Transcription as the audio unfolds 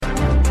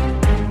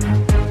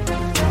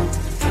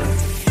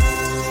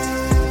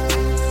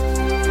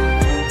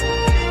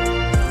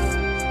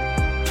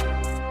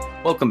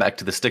Welcome back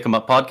to the Stick 'em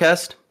Up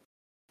podcast.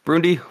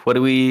 Brundy, what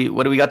do we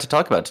got to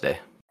talk about today?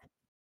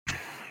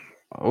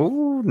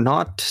 Oh,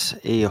 not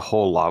a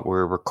whole lot.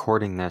 We're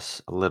recording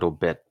this a little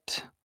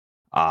bit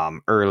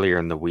earlier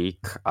in the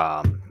week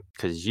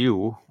because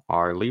you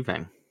are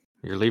leaving.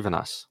 You're leaving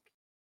us.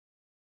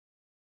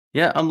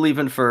 Yeah, I'm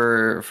leaving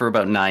for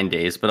about 9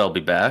 days, but I'll be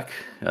back.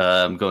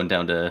 I'm going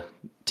down to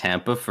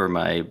Tampa for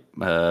my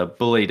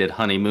belated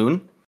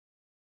honeymoon.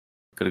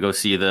 Gonna go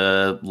see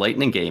the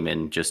Lightning game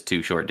in just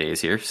 2 short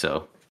days here,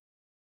 so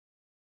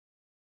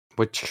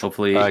Which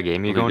hopefully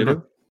game are you going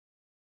to?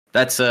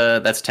 That's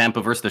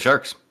Tampa versus the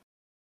Sharks.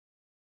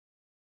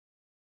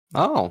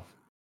 Oh,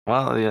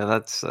 well, yeah,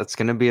 that's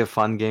gonna be a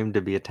fun game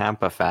to be a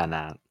Tampa fan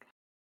at.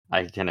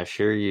 I can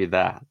assure you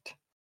that.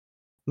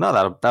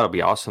 No, that'll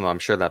be awesome. I'm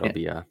sure that'll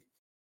be a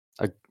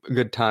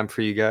good time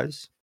for you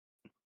guys.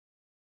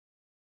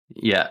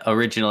 Yeah,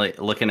 originally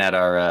looking at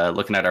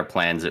our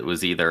plans, it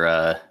was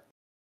either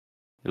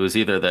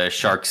the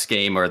Sharks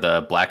game or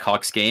the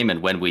Blackhawks game,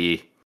 and when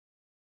we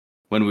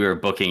were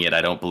booking it,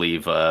 I don't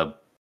believe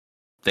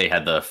they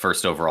had the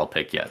first overall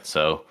pick yet,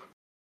 so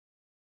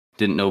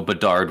didn't know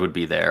Bedard would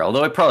be there.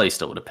 Although I probably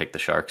still would have picked the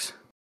Sharks.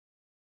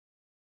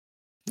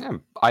 Yeah,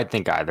 I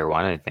think either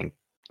one. I think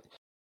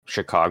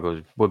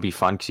Chicago would be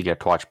fun because you get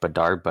to watch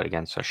Bedard, but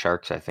against the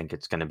Sharks, I think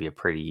it's going to be a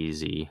pretty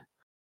easy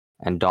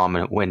and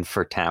dominant win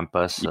for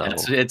Tampa. So yeah,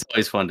 it's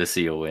always fun to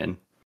see a win.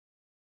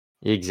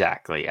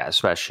 Exactly, yeah,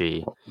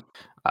 especially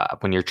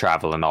when you're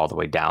traveling all the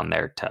way down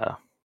there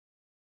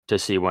to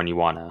see when you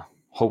want to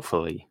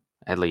hopefully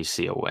at least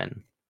see a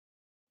win.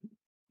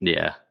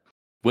 Yeah,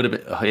 would have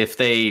been if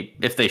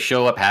they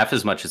show up half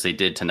as much as they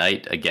did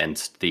tonight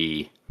against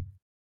the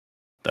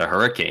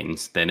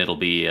Hurricanes, then it'll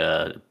be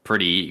a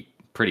pretty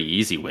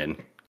easy win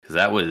because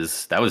that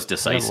was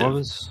decisive. What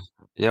was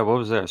there? It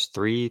was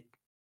 3-0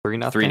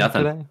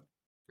 today.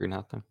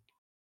 3-0.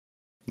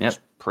 Yep,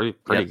 pretty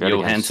good.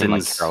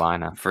 Johansson's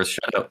Carolina first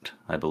shutout,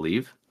 I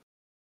believe.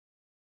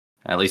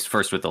 At least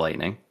first with the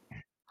Lightning.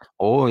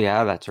 Oh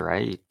yeah, that's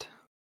right.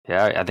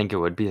 Yeah, I think it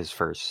would be his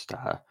first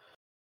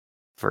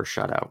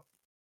shutout.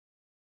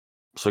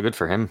 So good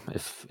for him,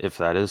 if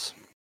that is.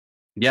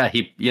 Yeah,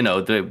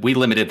 we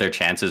limited their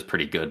chances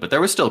pretty good, but there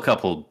was still a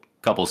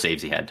couple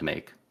saves he had to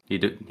make.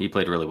 He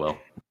played really well.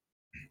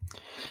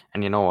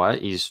 And you know what?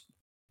 He's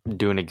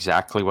doing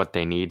exactly what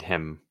they need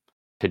him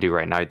to do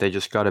right now. They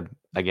just got to,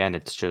 again,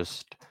 it's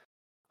just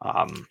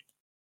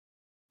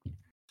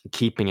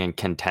keeping in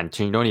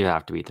contention. You don't even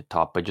have to be at the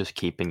top, but just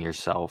keeping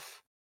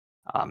yourself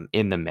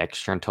in the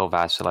mixture until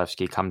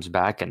Vasilevsky comes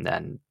back, and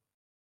then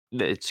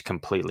it's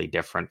completely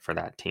different for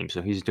that team.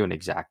 So he's doing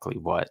exactly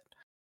what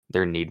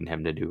they're needing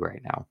him to do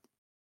right now.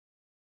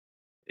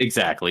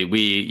 Exactly.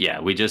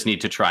 We just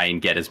need to try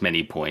and get as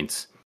many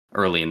points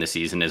early in the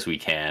season as we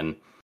can,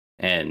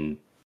 and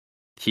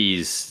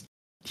he's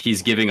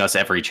giving us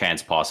every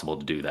chance possible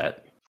to do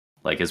that,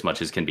 like as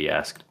much as can be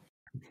asked.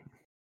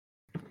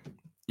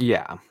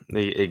 Yeah,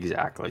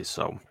 exactly.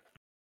 So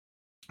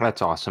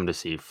that's awesome to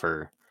see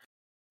for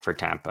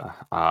Tampa.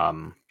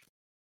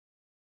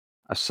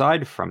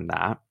 Aside from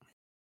that,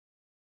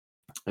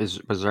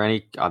 was there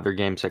any other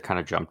games that kind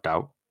of jumped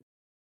out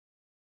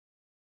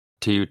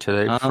to you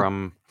today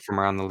from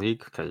around the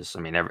league? Because I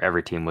mean,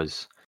 every team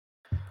was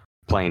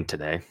playing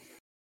today.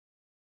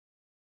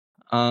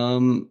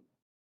 No,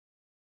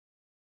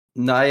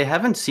 I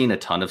haven't seen a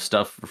ton of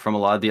stuff from a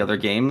lot of the other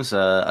games.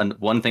 And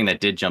one thing that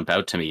did jump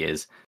out to me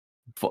is,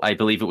 I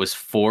believe it was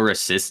 4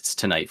 assists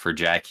tonight for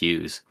Jack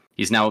Hughes.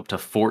 He's now up to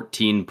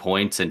 14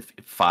 points in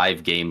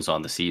 5 games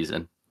on the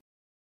season.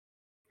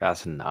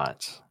 That's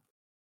nuts.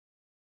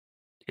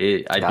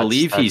 I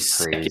believe he's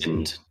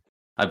second.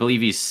 I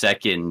believe he's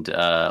second,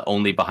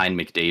 only behind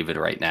McDavid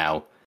right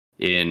now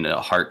in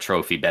Hart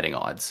Trophy betting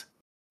odds.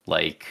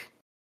 Like,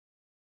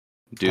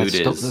 dude,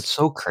 that's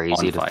so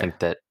crazy to think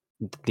that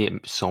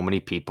so many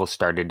people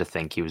started to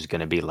think he was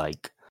going to be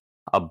like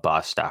a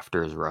bust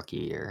after his rookie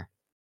year.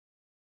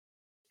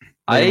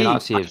 I mean,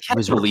 obviously,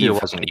 his rookie year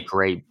wasn't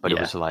great, but it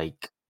was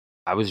like,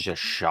 I was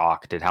just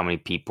shocked at how many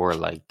people were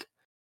like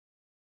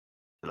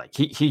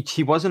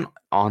he wasn't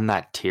on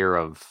that tier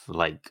of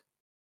like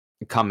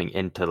coming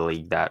into the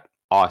league that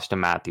Austin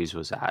Matthews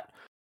was at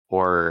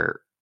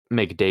or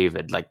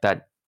McDavid, like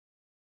that.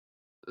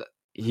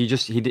 He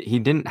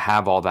didn't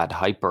have all that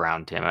hype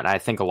around him, and I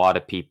think a lot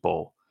of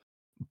people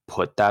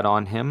put that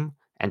on him.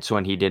 And so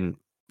when he didn't,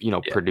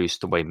 produce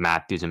the way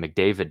Matthews and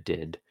McDavid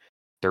did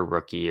their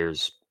rookie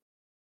years,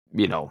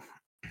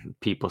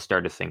 people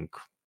started to think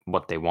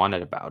what they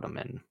wanted about him,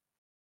 and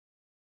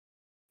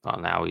well,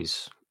 now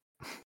he's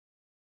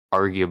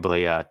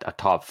arguably a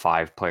top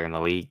 5 player in the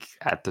league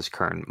at this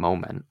current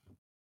moment.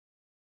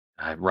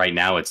 Right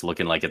now, it's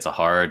looking like it's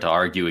hard to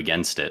argue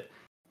against it.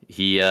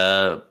 He,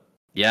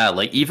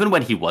 like even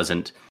when he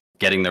wasn't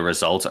getting the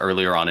results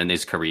earlier on in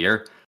his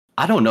career,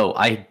 I don't know.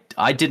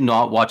 I did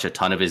not watch a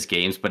ton of his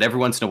games, but every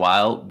once in a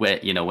while,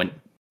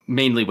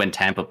 mainly when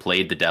Tampa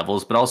played the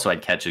Devils, but also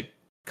I'd catch a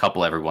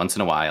couple every once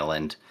in a while,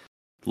 and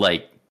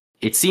like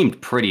it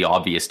seemed pretty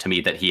obvious to me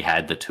that he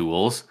had the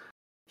tools.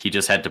 He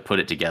just had to put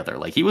it together.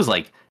 Like he was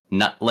like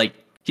not like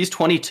he's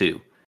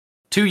 22.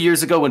 2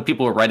 years ago when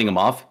people were writing him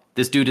off,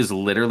 this dude is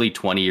literally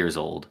 20 years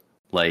old.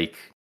 Like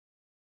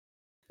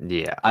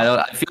Yeah.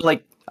 I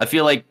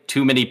feel like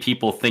too many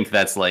people think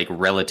that's like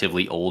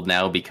relatively old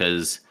now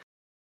because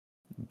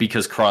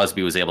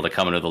Crosby was able to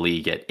come into the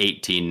league at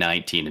 18,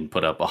 19 and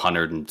put up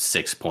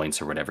 106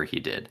 points or whatever he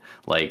did.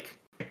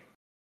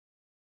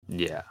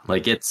 Yeah.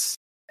 Like it's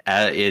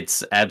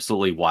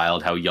absolutely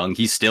wild how young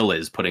he still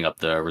is putting up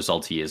the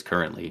results he is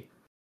currently.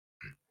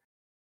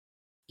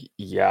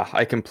 Yeah,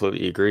 I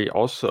completely agree.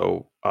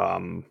 Also,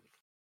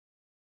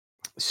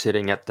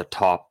 sitting at the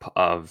top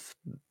of,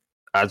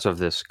 as of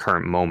this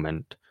current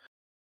moment,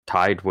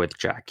 tied with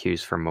Jack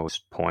Hughes for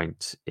most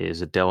points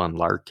is Dylan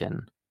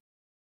Larkin.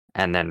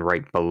 And then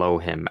right below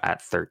him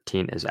at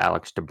 13 is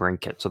Alex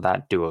DeBrincat. So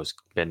that duo's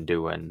been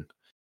doing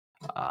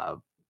uh,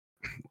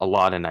 a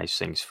lot of nice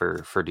things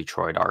for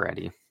Detroit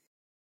already.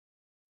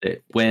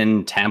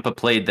 When Tampa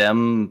played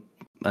them,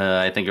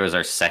 I think it was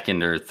our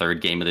second or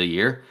third game of the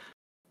year.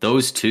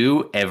 Those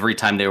two, every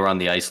time they were on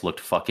the ice, looked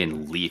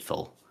fucking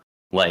lethal.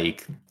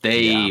 Like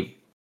they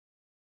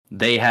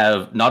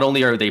have, not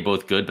only are they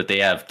both good, but they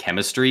have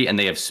chemistry and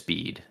they have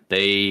speed.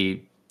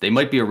 They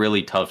might be a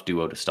really tough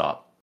duo to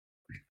stop.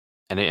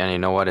 And you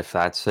know what? If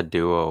that's a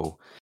duo,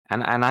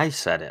 and I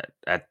said it,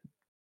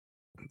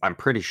 I'm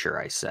pretty sure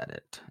I said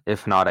it.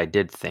 If not, I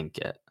did think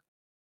it.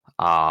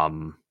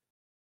 Back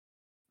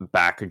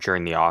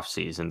during the off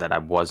season, that I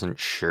wasn't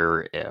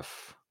sure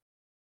if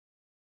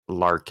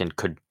Larkin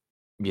could,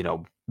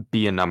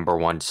 be a number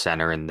one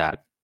center in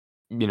that,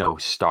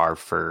 star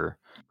for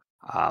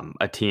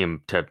a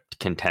team to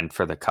contend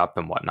for the cup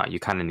and whatnot. You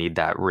kind of need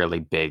that really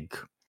big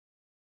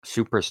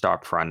superstar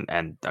up front.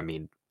 And I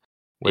mean,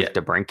 with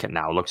DeBrincat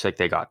now, looks like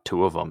they got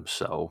two of them.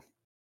 So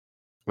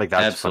like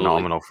that's Absolutely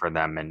phenomenal for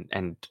them.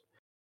 And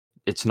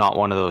it's not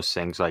one of those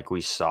things like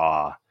we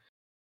saw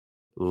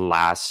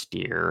last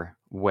year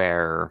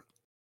where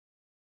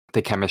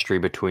the chemistry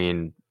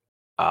between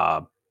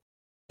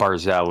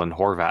Barzell and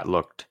Horvat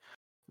looked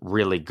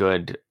really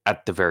good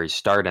at the very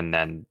start, and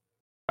then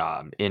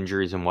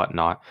injuries and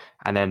whatnot,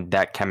 and then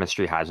that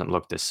chemistry hasn't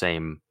looked the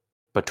same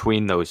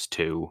between those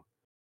two.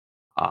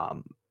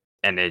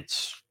 And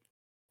it's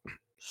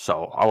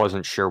so I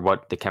wasn't sure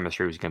what the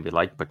chemistry was going to be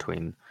like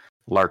between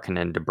Larkin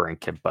and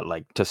DeBrincat, but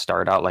like to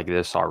start out like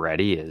this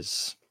already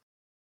is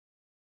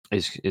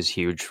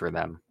huge for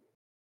them.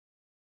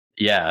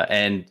 Yeah,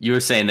 and you were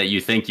saying that you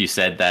think you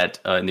said that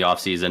in the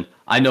offseason.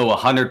 I know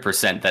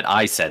 100% that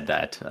I said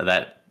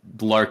that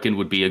Larkin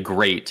would be a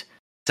great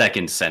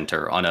second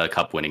center on a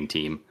cup-winning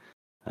team.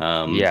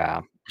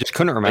 Yeah, just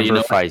couldn't remember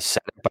if I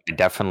said it, but I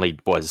definitely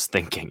was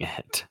thinking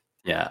it.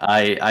 Yeah,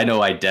 I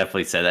know I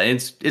definitely said that.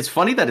 And it's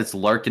funny that it's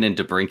Larkin and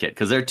DeBrincat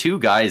because they're two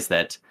guys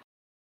that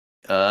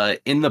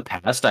in the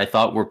past I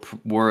thought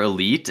were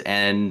elite,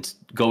 and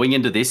going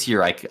into this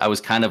year I was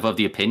kind of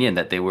the opinion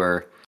that they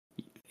were,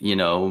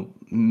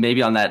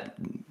 maybe on that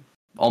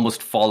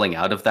almost falling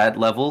out of that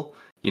level.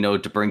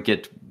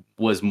 DeBrincat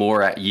was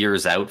more at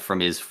years out from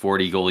his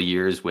 40-goal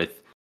years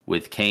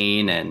with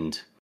Kane, and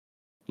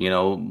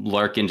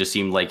Larkin just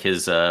seemed like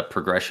his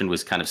progression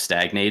was kind of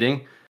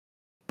stagnating.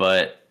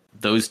 But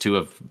those two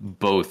have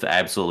both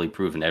absolutely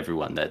proven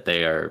everyone that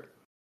they are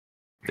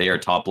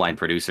top line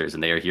producers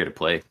and they are here to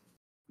play.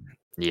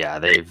 Yeah,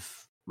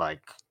 they've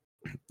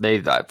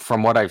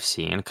from what I've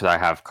seen, because I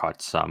have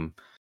caught some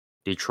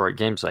Detroit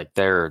games, like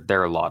they're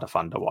a lot of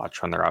fun to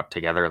watch when they're out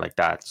together. Like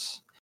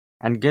that's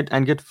and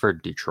good for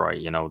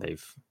Detroit.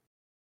 They've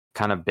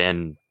kind of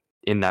been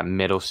in that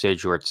middle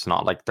stage where it's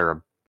not like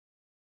they're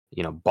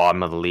a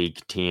bottom of the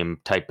league team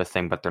type of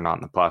thing, but they're not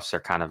in the playoffs.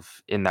 They're kind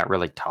of in that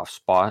really tough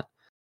spot,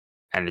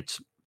 and it's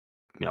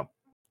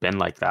been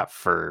like that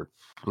for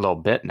a little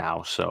bit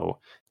now. So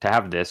to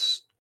have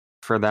this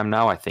for them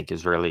now, I think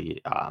is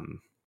really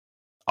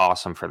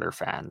awesome for their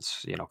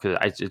fans.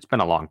 Because it's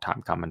been a long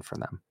time coming for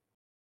them.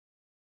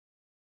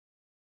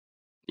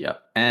 Yeah,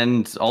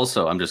 and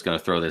also I'm just going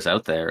to throw this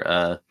out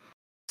there.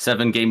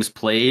 7 games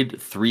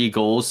played, 3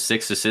 goals,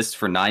 6 assists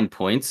for 9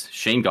 points.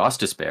 Shane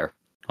Gostisbehere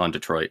on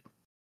Detroit.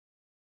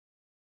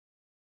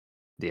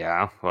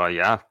 Yeah, well,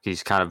 yeah,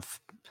 he's kind of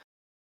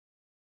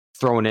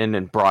thrown in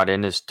and brought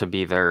in as to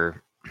be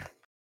their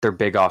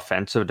big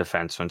offensive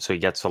defenseman, so he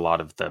gets a lot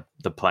of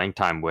the playing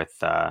time with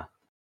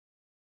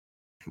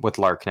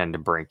Larkin and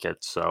DeBrincat.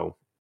 So,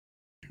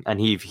 and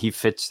he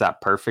fits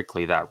that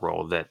perfectly, that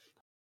role that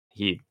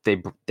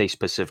they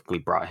specifically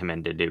brought him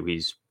in to do.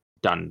 He's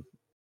done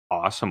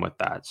awesome with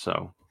that.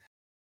 So,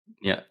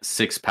 yeah,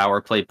 6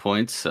 power play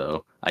points.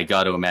 So I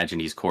got to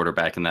imagine he's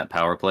quarterback in that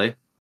power play.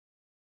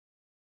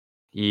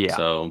 Yeah.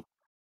 So,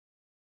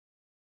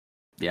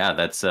 yeah,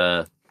 that's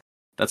a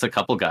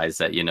couple guys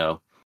that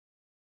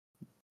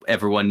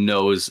everyone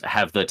knows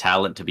have the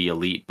talent to be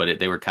elite, but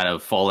they were kind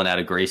of falling out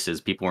of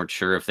graces. People weren't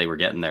sure if they were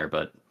getting there,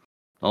 but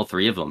all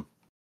 3 of them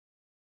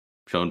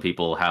showing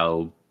people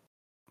how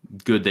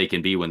good they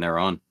can be when they're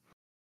on.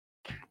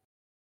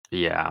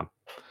 Yeah.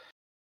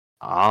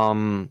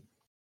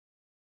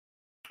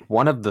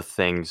 One of the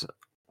things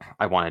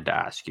I wanted to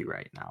ask you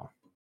right now,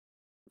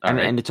 All and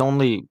right. it's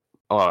only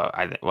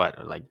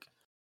like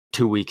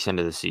 2 weeks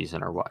into the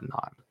season or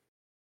whatnot.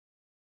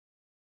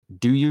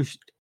 Do you,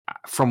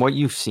 from what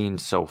you've seen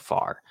so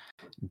far,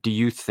 do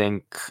you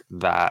think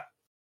that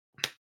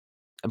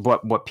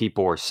what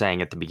people were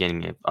saying at the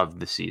beginning of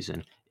the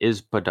season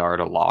is Bedard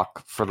a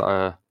lock for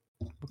the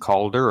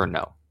Calder or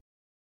no?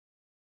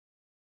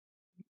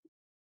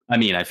 I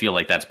mean, I feel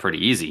like that's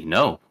pretty easy.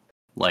 No,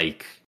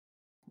 like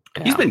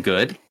he's Yeah, been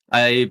good.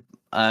 I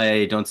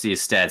don't see his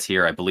stats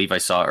here. I believe I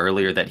saw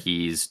earlier that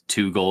he's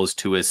 2 goals,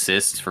 2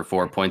 assists for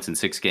 4 points in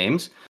 6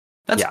 games.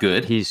 That's yeah,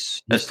 good.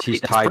 he's That's he's pretty.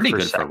 he's That's tied pretty for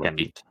good for a second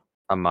rookie.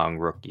 among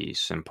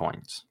rookies in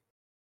points.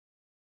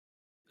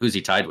 Who's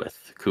he tied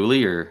with?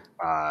 Cooley or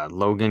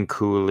Logan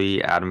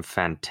Cooley, Adam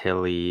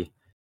Fantilli,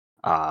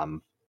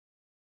 um,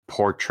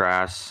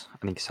 Portras, I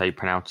think is how you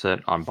pronounce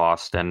it, on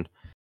Boston,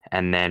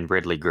 and then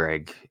Ridley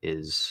Gregg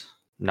is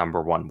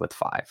number one with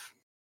 5.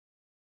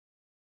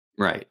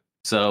 right?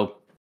 So,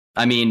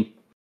 I mean,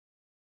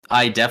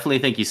 I definitely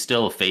think he's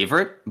still a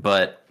favorite,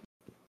 but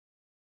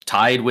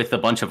tied with a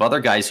bunch of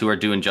other guys who are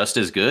doing just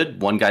as good.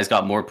 One guy's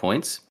got more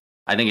points.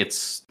 I think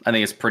it's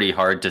pretty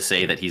hard to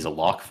say that he's a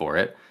lock for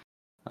it.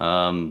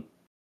 Um,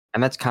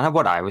 And that's kind of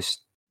what I was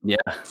yeah,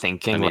 I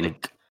thinking, mean,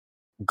 like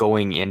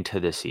going into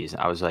the season.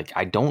 I was like,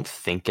 I don't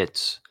think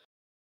it's.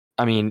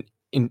 I mean,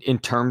 in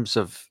terms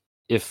of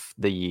if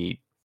the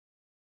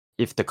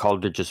if the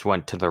Calder just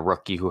went to the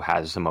rookie who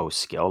has the most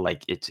skill,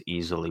 like it's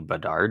easily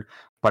Bedard.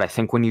 But I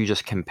think when you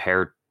just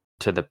compare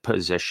to the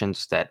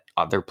positions that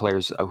other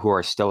players who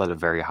are still at a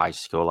very high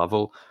skill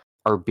level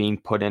are being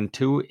put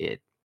into,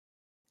 it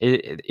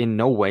in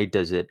no way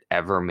does it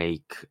ever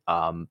make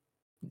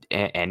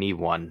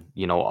anyone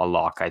a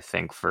lock. I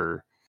think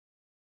for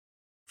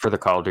the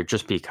Calder,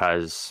 just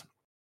because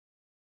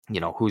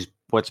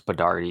what's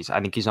Bedard? I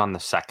think he's on the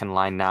second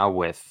line now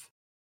with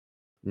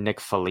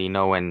Nick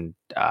Foligno and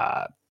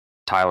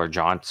Tyler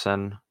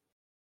Johnson.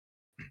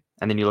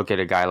 And then you look at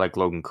a guy like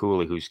Logan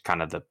Cooley, who's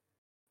kind of the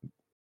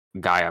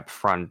guy up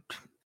front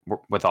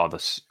with all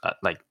this,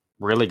 like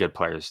really good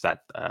players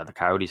that the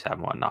Coyotes have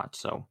and whatnot.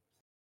 So,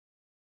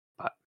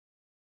 but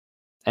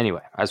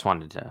anyway, I just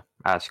wanted to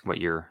ask what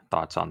your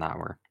thoughts on that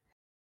were.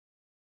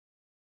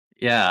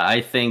 yeah,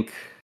 I think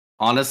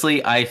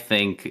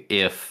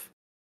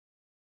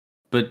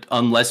but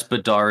unless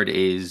Bedard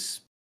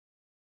is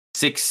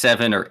 6,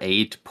 7, or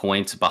 8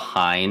 points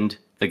behind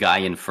the guy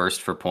in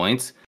first for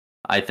points,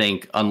 I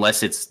think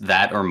unless it's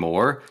that or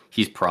more,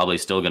 he's probably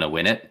still going to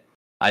win it.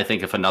 I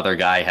think if another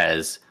guy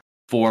has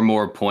 4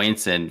 more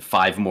points and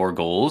 5 more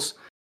goals,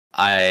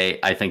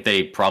 I think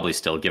they probably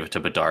still give it to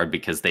Bedard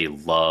because they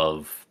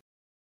love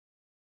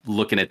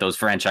looking at those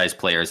franchise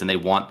players and they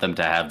want them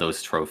to have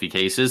those trophy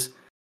cases.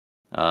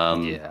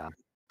 Yeah.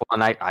 Well,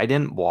 and I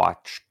didn't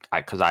watch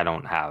because I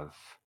don't have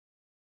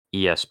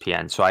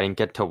ESPN, so I didn't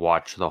get to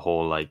watch the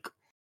whole like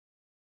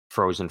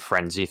Frozen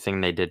Frenzy thing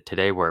they did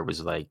today, where it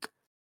was like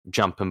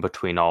jumping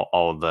between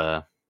all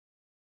the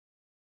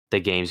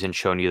games and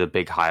showing you the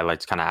big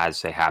highlights kind of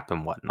as they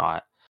happen,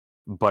 whatnot.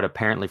 But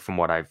apparently, from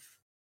what I've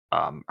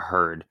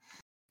heard,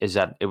 is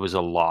that it was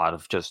a lot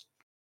of just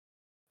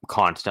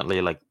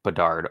constantly like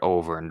Bedard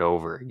over and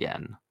over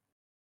again,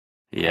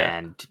 Yeah.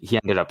 and he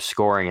ended up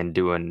scoring and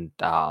doing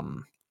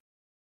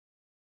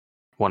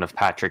one of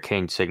Patrick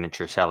Kane's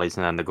signature sallies,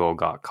 and then the goal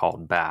got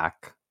called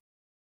back,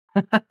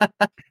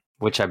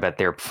 which I bet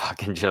they're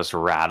fucking just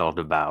rattled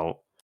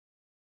about.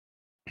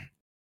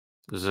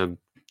 It was a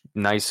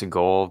nice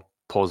goal,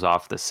 pulls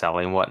off the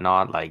celly and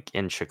whatnot, like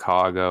in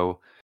Chicago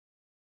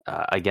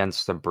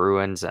against the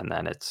Bruins, and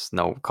then it's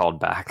no called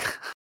back.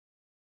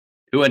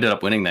 Who ended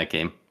up winning that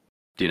game?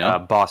 Do you know?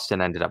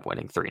 Boston ended up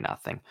winning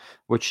 3-0,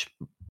 which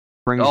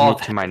brings me Oh,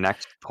 to my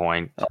next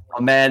point.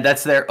 oh man,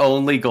 that's their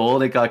only goal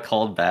that got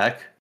called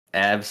back.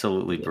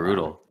 Absolutely Yeah.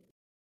 brutal.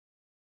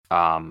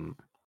 Um.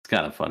 It's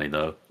kind of funny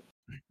though.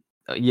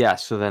 Yeah.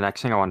 So the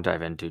next thing I want to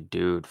dive into,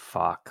 dude,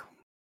 fuck.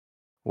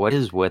 What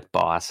is with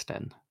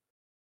Boston?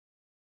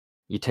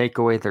 You take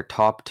away their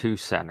top 2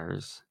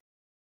 centers,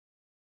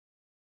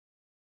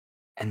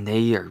 and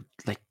they are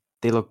like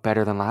they look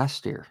better than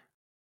last year.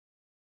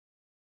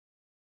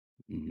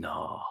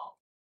 No.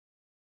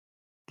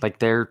 Like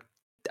they're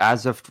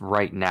as of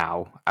right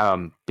now,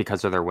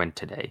 because of their win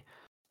today,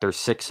 they're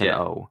 6 and Yeah.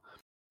 0,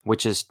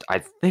 which is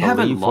I They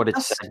haven't believe what it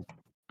lost. said.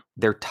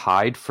 They're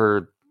tied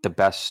for the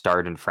best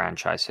start in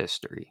franchise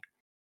history.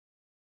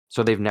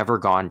 So they've never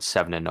gone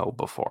 7 and 0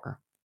 before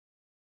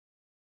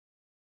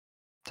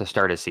to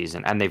start a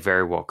season, and they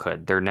very well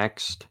could. Their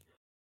next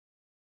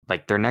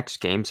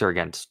games are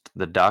against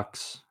the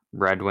Ducks,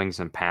 Red Wings,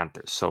 and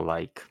Panthers. So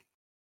like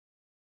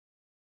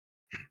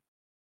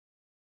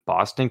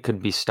Boston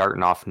could be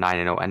starting off 9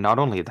 and 0, and not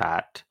only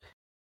that,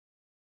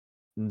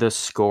 the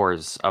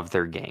scores of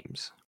their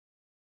games.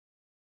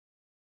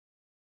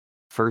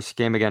 First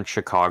game against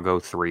Chicago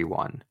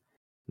 3-1,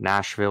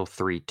 Nashville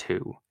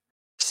 3-2,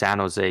 San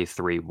Jose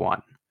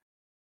 3-1,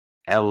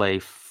 LA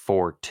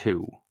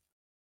 4-2,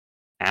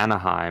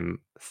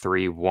 Anaheim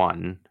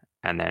 3-1,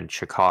 and then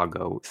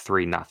Chicago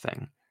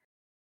 3-0.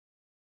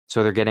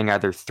 So they're getting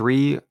either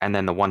 3, and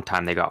then the one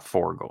time they got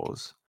 4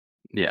 goals.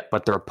 Yeah.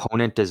 But their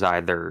opponent is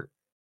either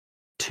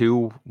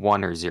 2,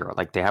 1, or 0.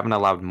 Like, they haven't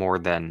allowed more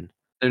than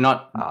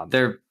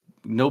They're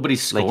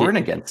nobody's scoring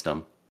against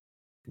them.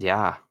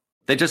 Yeah.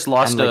 They just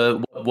lost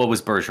what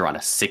was Bergeron, a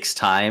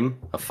 6-time,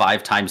 a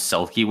 5-time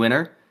Selke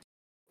winner,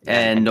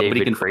 and nobody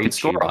David can fucking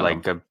score on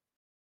like them.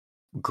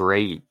 a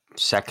great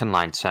second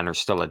line center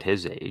still at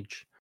his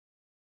age.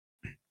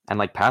 And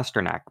like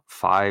Pasternak,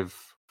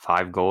 5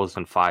 goals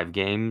in 5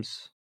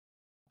 games.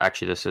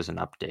 Actually, this isn't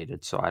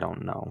updated, so I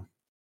don't know.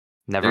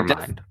 Never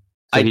mind.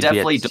 I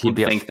definitely don't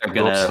think they're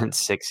gonna in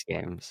 6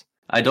 games.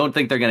 I don't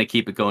think they're gonna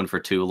keep it going for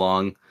too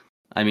long.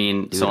 I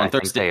mean, Dude, so on I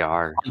think Thursday they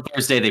are. On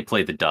Thursday they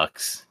play the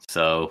Ducks,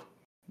 so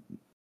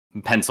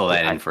pencil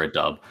that in for a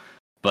dub.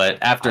 But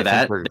after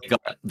that, they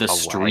got the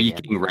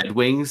streaking Red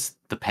Wings,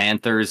 the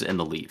Panthers, and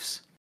the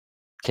Leafs.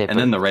 And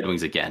then the Red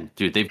Wings again.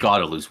 Dude, they've got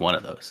to lose one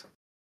of those.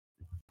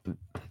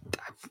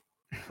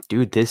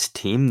 Dude, this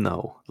team,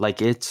 though,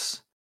 like,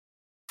 it's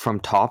from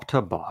top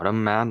to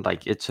bottom, man.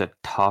 Like, it's a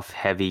tough,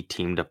 heavy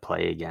team to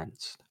play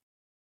against.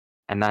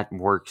 And that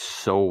works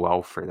so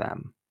well for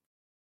them.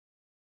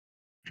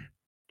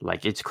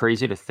 Like, it's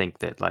crazy to think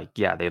that, like,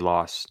 yeah, they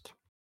lost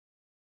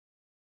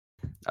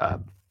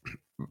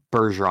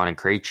Bergeron and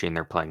Krejci, and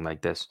they're playing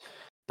like this.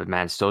 But,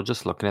 man, still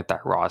just looking at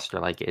that roster,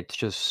 like, it's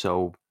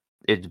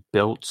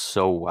built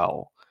so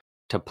well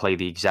to play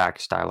the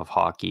exact style of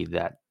hockey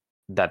that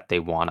they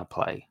want to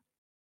play.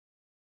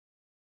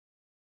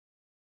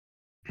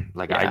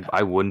 Like, yeah.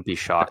 I wouldn't be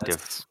shocked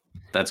if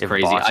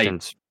crazy.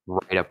 Boston's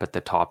right up at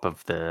the top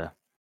of the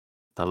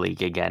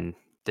league again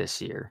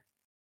this year.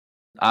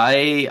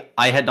 I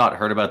had not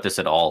heard about this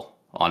at all,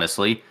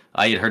 honestly.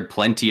 I had heard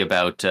plenty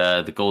about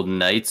the Golden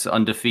Knights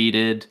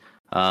undefeated,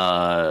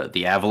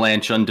 the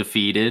Avalanche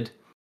undefeated.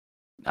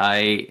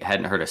 I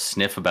hadn't heard a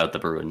sniff about the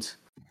Bruins.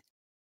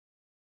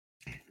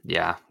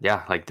 Yeah,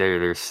 like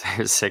they're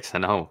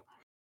 6-0.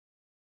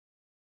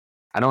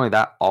 Not only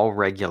that, all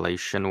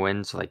regulation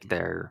wins, like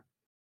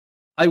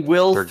I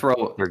will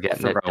throw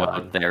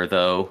out there,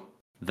 though,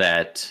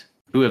 that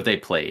who have they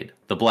played?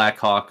 The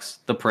Blackhawks,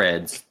 the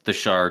Preds, the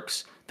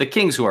Sharks, the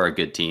Kings, who are a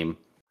good team,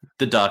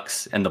 the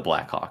Ducks, and the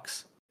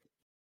Blackhawks.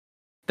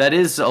 That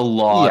is a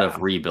lot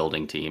of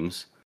rebuilding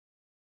teams.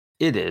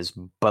 It is,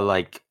 but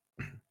like,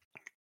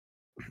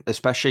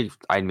 especially,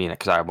 I mean it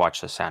because I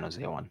watched the San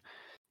Jose one.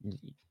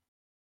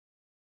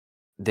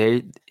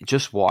 They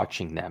just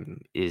watching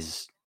them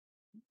is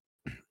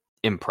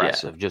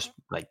impressive. Just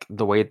like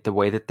the way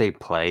that they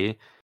play.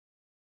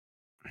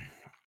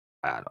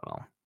 I don't know.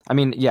 I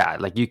mean, yeah,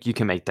 like you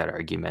can make that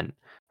argument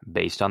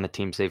based on the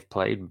teams they've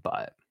played,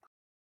 but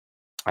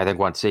I think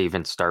once they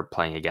even start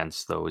playing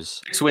against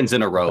those 6 wins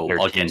in a row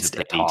against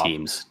any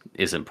teams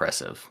is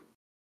impressive,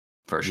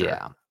 for sure.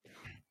 Yeah.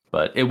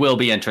 But it will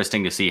be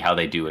interesting to see how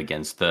they do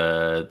against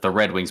the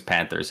Red Wings,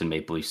 Panthers, and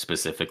Maple Leafs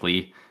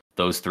specifically.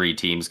 Those 3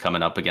 teams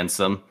coming up against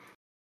them.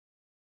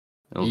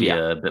 It'll be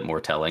a bit more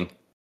telling.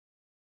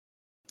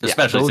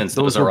 Especially since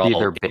those are all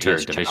their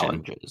biggest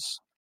challenges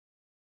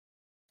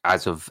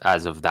as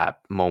of that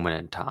moment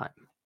in time.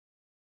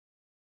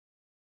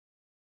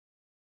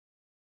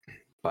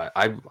 But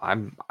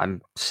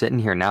I'm sitting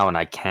here now and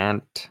I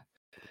can't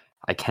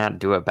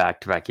do it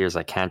back-to-back years.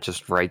 I can't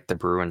just write the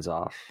Bruins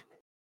off.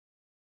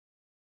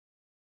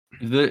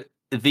 The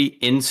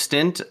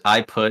instant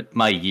I put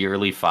my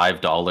yearly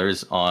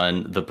 $5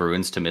 on the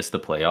Bruins to miss the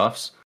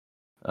playoffs,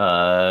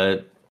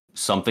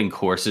 something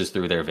courses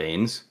through their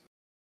veins.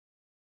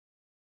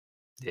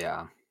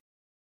 Yeah.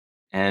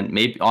 And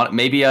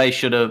maybe I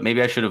should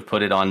have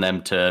put it on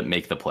them to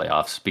make the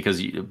playoffs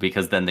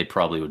because then they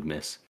probably would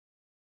miss.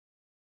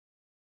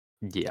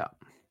 Yeah.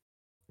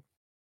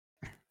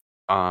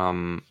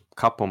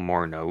 Couple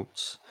more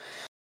notes.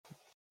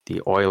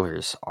 The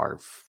Oilers are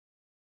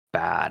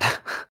bad.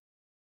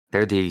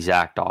 They're the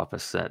exact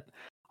opposite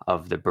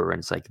of the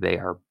Bruins. Like, they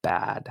are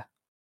bad.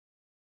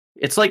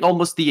 It's like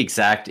almost the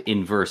exact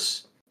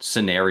inverse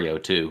scenario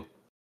too.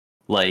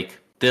 Like,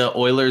 the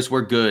Oilers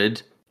were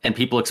good and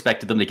people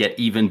expected them to get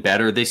even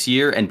better this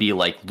year and be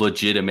like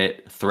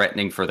legitimate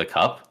threatening for the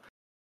cup.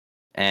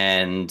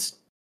 And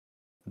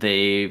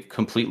they've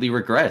completely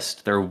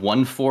regressed. They're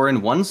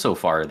 1-4-1 so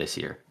far this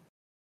year.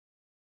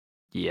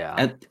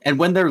 Yeah. And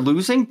when they're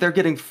losing, they're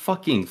getting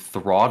fucking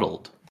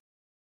throttled.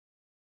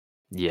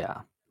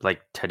 Yeah.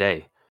 Like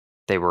today,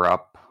 they were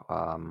up,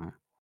 what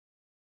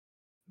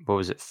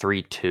was it,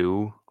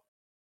 3-2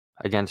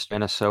 against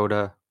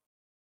Minnesota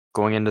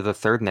going into the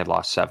third, and they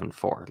lost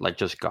 7-4. Like,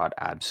 just got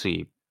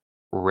absolutely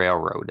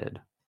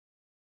railroaded.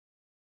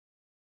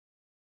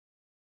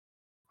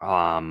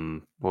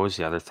 What was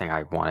the other thing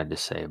I wanted to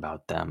say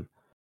about them?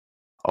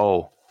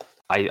 Oh,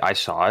 I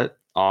saw it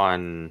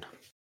on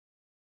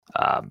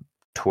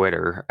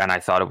Twitter, and I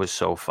thought it was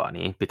so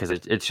funny because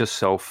it's just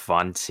so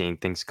fun seeing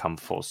things come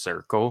full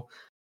circle.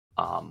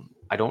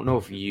 I don't know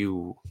if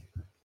you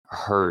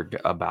heard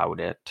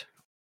about it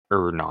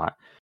or not,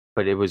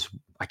 but it was,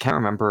 I can't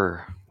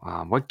remember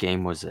what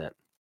game was it.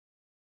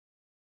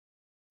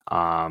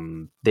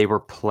 They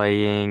were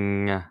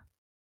playing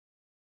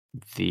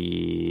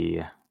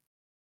the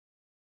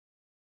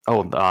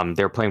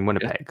they're playing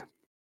Winnipeg.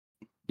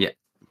 Yeah.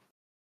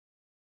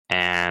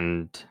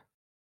 And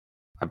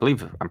I'm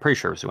pretty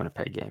sure it was a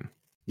Winnipeg game.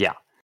 Yeah.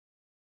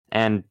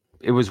 And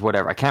it was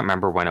whatever. I can't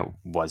remember when it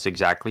was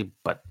exactly,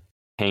 but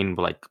Kane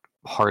like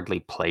hardly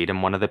played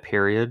in one of the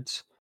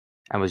periods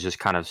and was just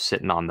kind of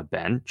sitting on the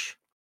bench.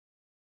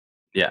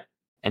 Yeah.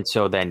 And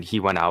so then he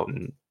went out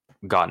and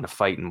got in a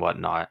fight and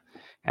whatnot.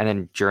 And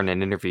then during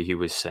an interview, he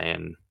was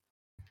saying,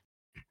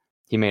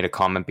 he made a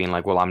comment being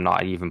like, well, I'm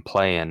not even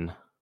playing.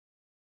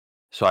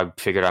 So I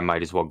figured I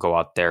might as well go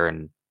out there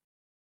and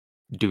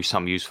do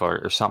something useful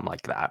or something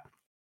like that.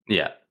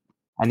 Yeah.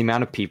 And the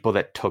amount of people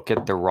that took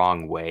it the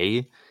wrong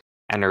way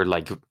and are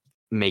like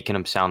making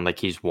him sound like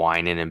he's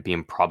whining and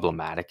being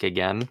problematic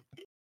again,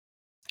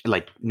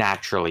 like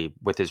naturally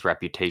with his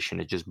reputation,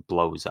 it just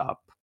blows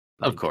up.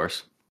 Of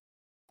course.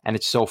 And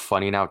it's so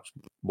funny now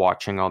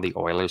watching all the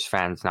Oilers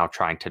fans now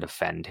trying to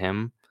defend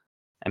him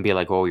and be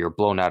like, oh, you're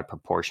blown out of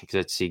proportion,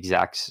 because it's the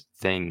exact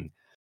thing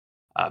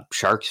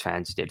Sharks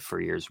fans did for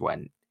years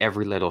when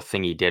every little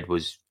thing he did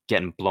was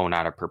getting blown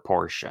out of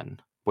proportion,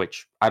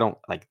 which I don't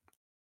like.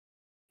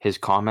 His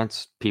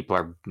comments, people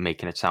are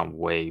making it sound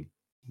way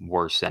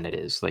worse than it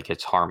is. Like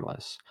it's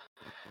harmless,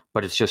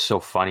 but it's just so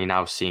funny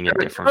now seeing a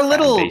different fan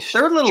base.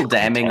 They're a little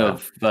damning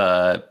of,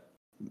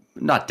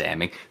 not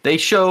damning. They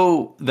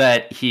show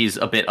that he's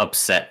a bit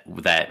upset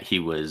that he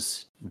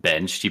was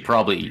benched.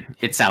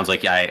 It sounds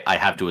like I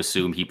have to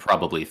assume he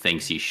probably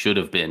thinks he should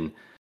have been,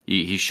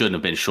 he shouldn't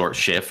have been short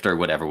shift or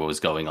whatever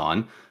was going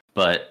on.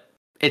 But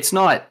he's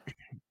not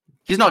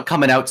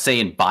coming out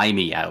saying buy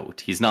me out.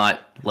 He's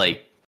not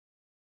like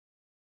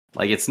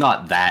it's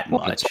not that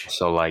much.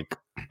 So like,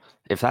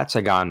 if that's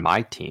a guy on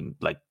my team,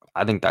 like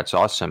I think that's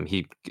awesome.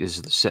 He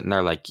is sitting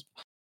there like,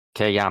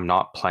 okay, yeah, I'm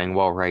not playing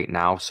well right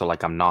now, so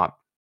like I'm not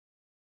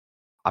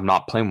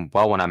playing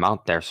well when I'm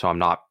out there, so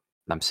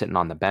I'm sitting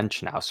on the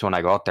bench now. So when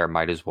I go out there, I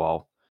might as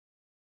well,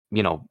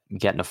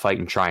 get in a fight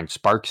and try and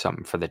spark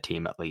something for the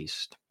team at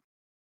least.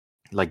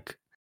 Like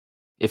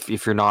if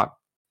you're not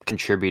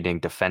contributing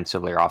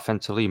defensively or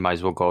offensively, you might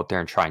as well go out there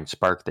and try and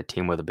spark the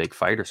team with a big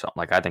fight or something.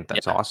 Like I think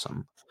that's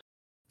awesome.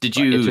 Did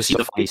you see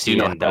the fight? Do you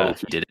know how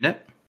he did in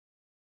it?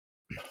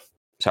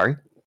 Sorry?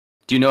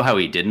 Do you know how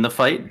he did in the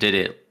fight? Did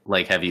it,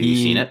 like, have you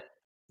seen it?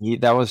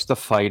 That was the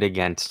fight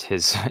against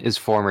his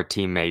former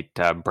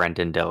teammate,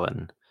 Brendan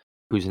Dillon,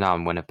 who's now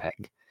in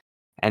Winnipeg.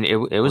 And it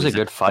was a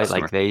good fight.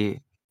 Customer.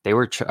 Like they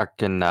were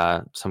chucking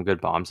some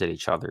good bombs at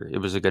each other. It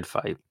was a good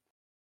fight.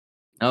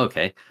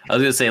 Okay. I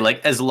was going to say,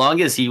 like, as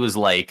long as he was,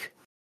 like,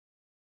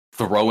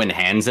 throwing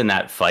hands in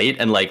that fight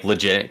and, like,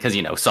 legit, because,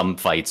 some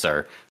fights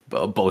are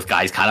both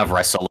guys kind of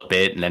wrestle a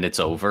bit and then it's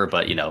over.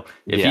 But,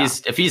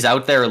 if he's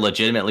out there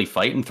legitimately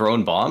fighting,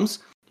 throwing bombs,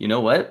 you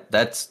know what?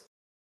 That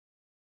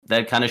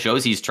kind of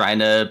shows he's trying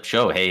to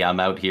show, hey, I'm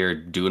out here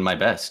doing my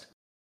best.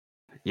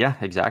 Yeah,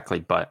 exactly.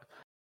 But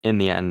in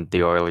the end,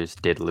 the Oilers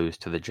did lose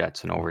to the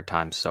Jets in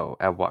overtime. So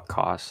at what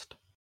cost?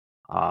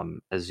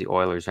 As the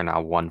Oilers are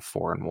now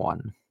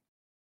 1-4-1,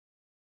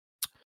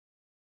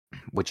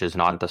 which is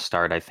not the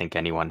start I think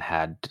anyone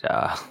had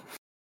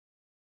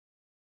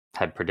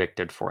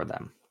predicted for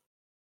them.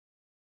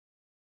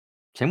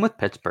 Same with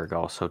Pittsburgh,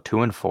 also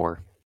 2-4.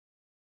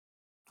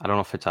 I don't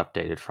know if it's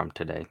updated from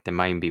today. They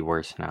might even be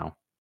worse now.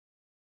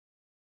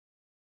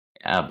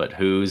 Yeah, but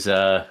who's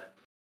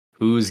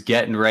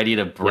getting ready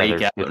to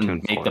break out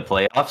and make the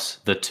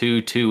playoffs? The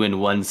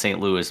 2-2-1 St.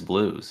 Louis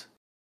Blues.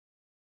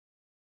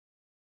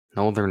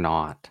 No, they're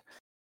not.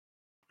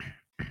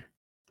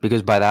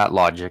 Because by that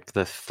logic,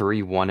 the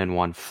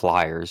 3-1-1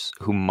 Flyers,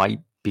 who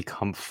might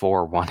become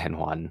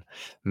 4-1-1,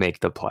 make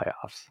the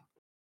playoffs.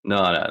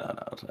 No,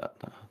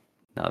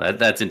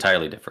 that's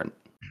entirely different.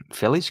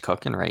 Philly's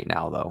cooking right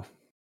now, though.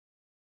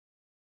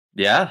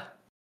 Yeah,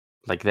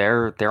 like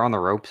they're on the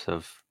ropes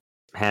of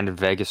handed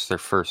Vegas their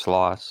first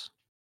loss.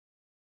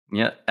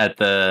 Yeah, at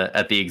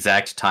the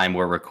exact time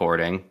we're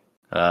recording,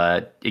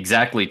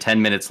 exactly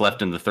 10 minutes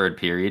left in the third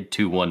period.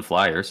 2-1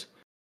 Flyers.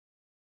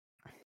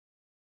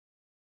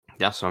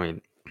 Yeah, so I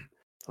mean,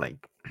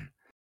 like,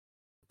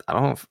 I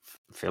don't know.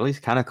 Philly's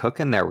kind of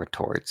cooking their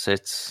retorts.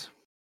 It's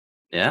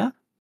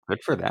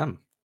good for them.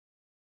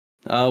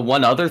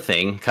 One other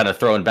thing, kind of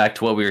throwing back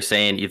to what we were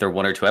saying either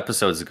 1 or 2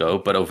 episodes ago,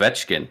 but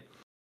Ovechkin.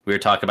 We were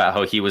talking about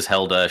how he was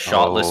held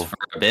shotless for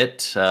a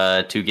bit,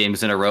 2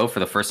 games in a row for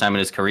the first time in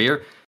his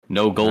career.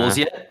 No goals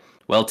yet.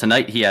 Well,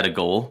 tonight he had a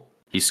goal.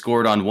 He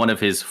scored on one of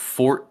his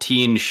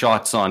 14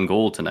 shots on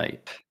goal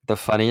tonight. The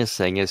funniest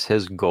thing is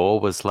his goal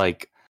was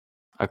like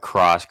a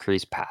cross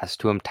crease pass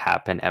to him,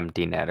 tap an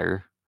empty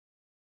netter.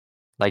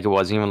 Like it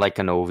wasn't even like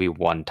an OV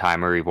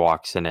one-timer. He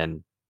walks in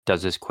and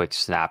does this quick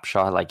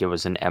snapshot. Like it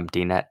was an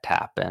empty net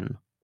tap in.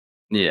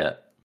 Yeah.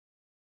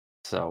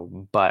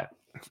 So, but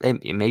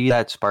maybe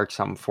that sparks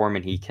something for him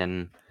and he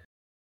can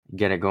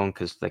get it going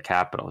because the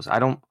Capitals. I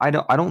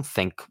don't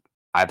think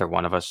either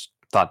one of us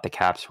thought the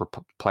Caps were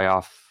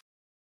playoff.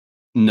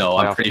 No,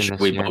 I'm pretty sure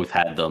we both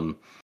had them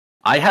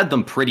I had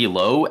them pretty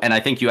low, and I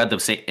think you had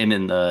him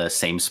in the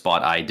same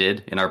spot I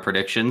did in our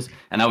predictions,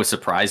 and I was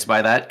surprised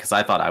by that because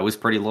I thought I was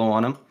pretty low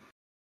on him.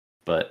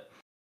 But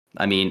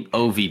I mean,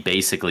 Ovi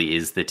basically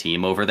is the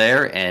team over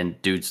there,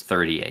 and dude's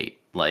 38.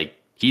 Like,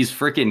 he's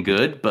freaking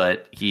good,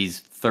 but he's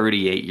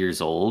 38 years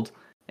old,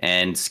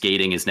 and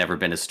skating has never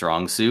been a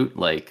strong suit.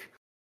 Like,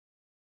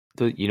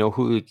 You know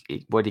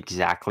what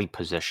exactly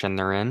position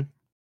they're in?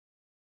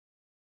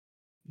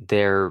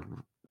 They're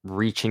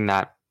reaching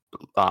that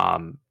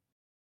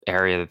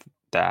area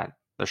that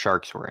the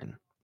Sharks were in.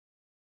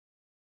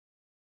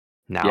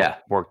 Now, yeah,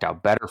 worked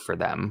out better for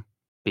them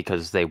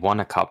because they won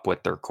a cup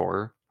with their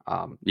core.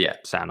 yeah,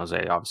 San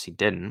Jose obviously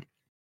didn't.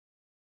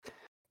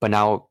 But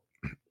now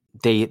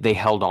they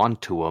held on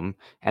to them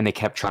and they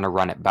kept trying to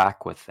run it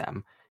back with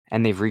them.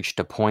 And they've reached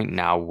a point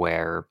now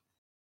where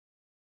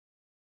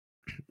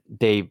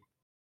they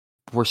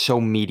were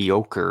so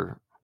mediocre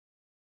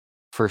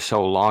for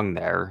so long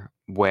there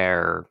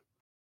where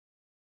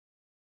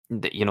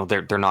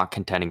they're not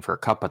contending for a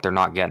cup, but they're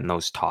not getting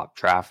those top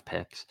draft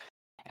picks.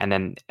 And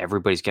then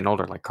everybody's getting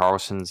older. Like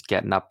Carlson's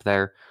getting up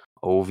there,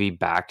 Ovi,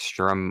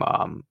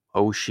 Backstrom,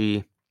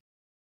 Oshie,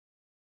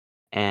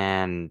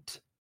 and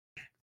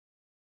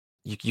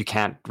you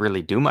can't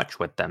really do much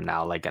with them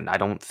now. Like, and I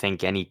don't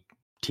think any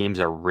teams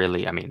are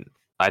really. I mean,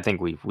 I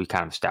think we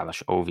kind of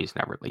established Ovi's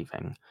never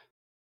leaving.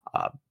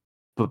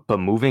 But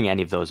moving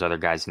any of those other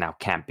guys now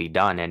can't be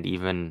done. And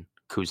even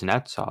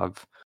Kuznetsov,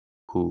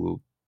 who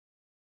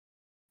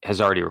has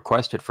already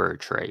requested for a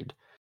trade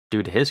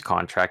due to his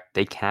contract,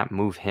 they can't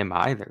move him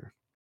either.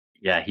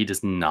 yeah. He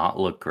does not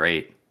look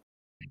great.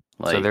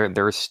 So Like,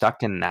 they're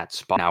stuck in that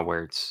spot now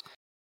where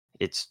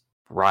it's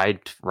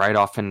right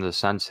off into the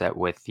sunset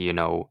with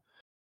your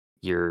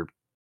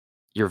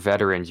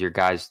veterans, your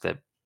guys that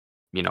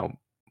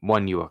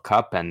won you a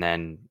cup, and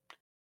then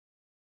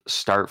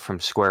start from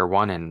square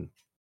one, and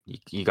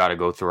you got to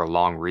go through a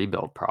long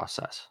rebuild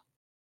process.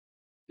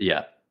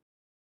 yeah,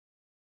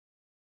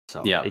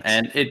 So yeah,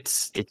 and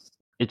it's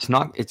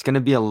going to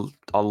be a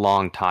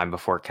long time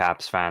before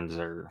Caps fans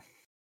are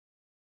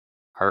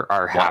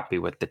what? happy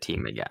with the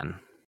team again.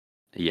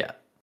 Yeah,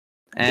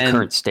 The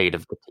current state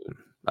of the team.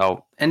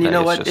 Oh, and you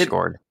know what? Just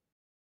scored.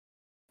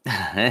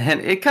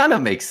 And it kind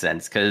of makes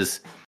sense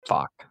because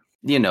Fuck.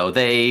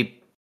 they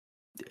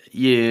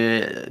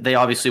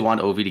obviously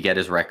want Ovi to get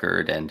his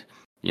record, and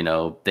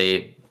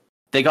they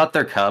got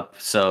their cup,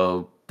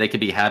 so they could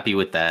be happy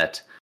with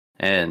that,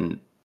 and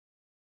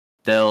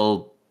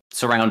they'll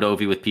surround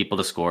Ovi with people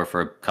to score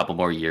for a couple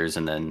more years,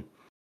 and then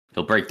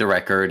he'll break the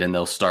record, and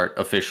they'll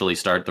officially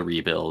start the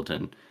rebuild,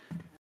 and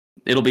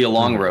it'll be a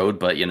long road,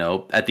 but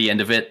at the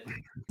end of it,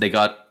 they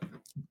got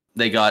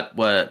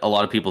what a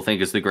lot of people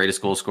think is the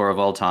greatest goal scorer of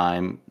all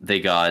time.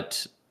 They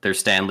got their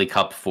Stanley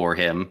Cup for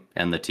him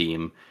and the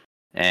team.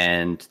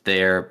 And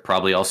they're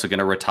probably also going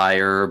to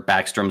retire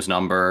Backstrom's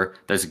number.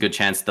 There's a good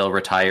chance they'll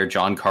retire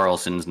John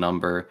Carlson's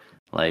number.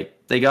 Like,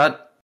 they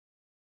got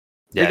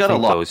a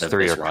lot. Those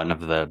three are run. kind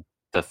of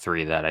the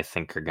three that I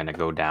think are going to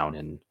go down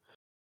and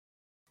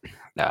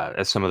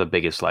as some of the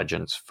biggest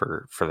legends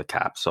for the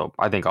Caps. So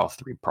I think all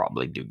three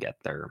probably do get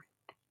there.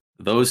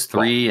 Those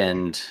three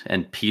and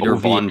Peter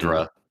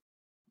Bondra.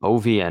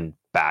 Ovi and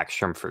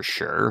Backstrom for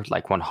sure,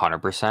 like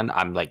 100%.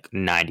 I'm like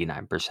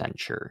 99%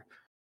 sure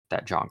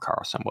that John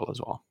Carlson will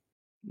as well.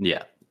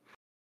 Yeah.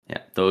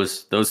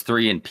 Those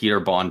three and Peter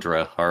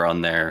Bondra are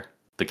on the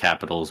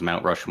Capitals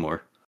Mount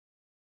Rushmore.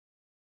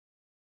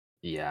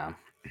 Yeah.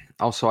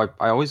 Also,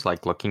 I always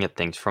like looking at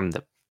things from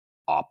the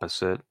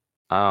opposite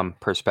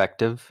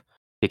perspective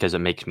because it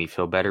makes me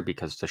feel better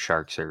because the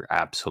Sharks are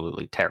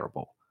absolutely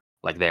terrible.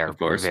 Like they are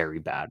very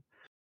bad.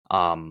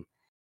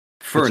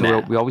 For now,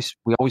 we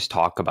always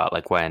talk about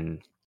like when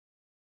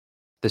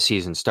the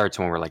season starts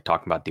when we're like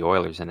talking about the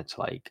Oilers, and it's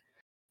like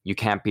you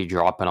can't be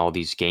dropping all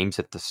these games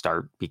at the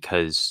start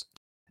because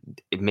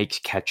it makes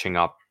catching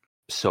up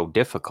so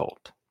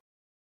difficult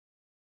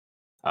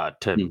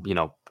to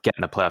get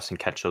in the playoffs and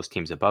catch those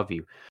teams above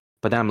you.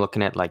 But then I'm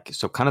looking at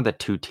kind of the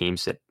two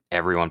teams that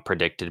everyone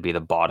predicted to be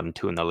the bottom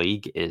two in the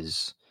league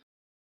is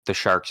the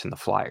Sharks and the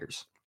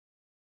Flyers.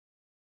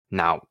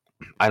 Now,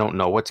 I don't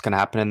know what's going to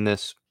happen in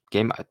this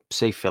game. I'd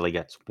say Philly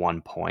gets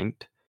 1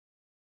 point.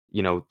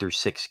 Through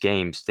 6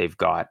 games, they've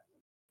got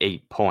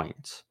 8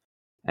 points.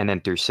 And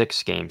then through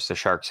 6 games, the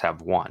Sharks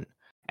have 1.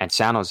 And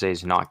San Jose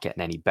is not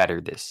getting any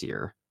better this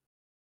year.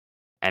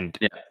 And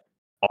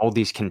all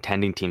these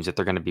contending teams that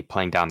they're going to be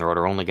playing down the road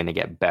are only going to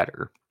get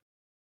better.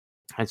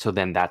 And so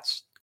then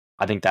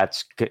I think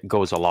that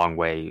goes a long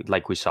way,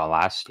 like we saw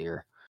last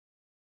year,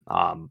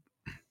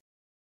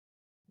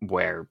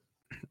 where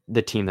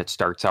the team that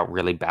starts out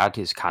really bad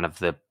is kind of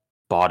the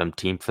bottom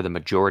team for the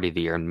majority of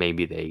the year, and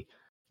maybe they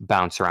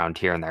bounce around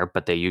here and there,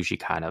 but they usually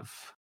kind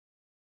of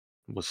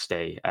will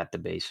stay at the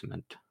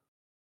basement,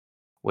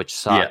 which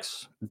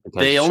sucks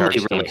because they only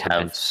Sharks really games have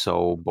been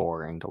so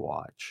boring to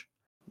watch.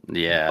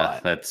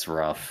 Yeah, that's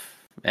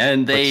rough.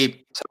 And their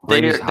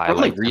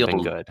only real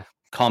good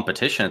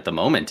competition at the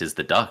moment is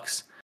the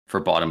Ducks for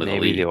bottom of the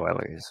league.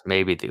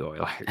 Maybe the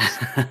Oilers.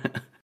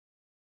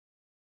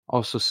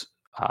 Also,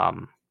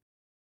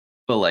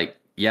 But like,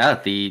 yeah,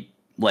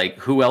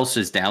 who else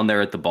is down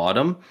there at the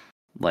bottom?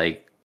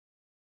 Like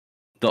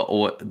the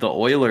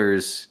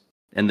Oilers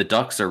and the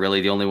Ducks are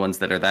really the only ones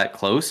that are that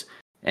close,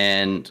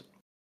 and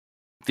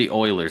the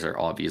Oilers are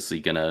obviously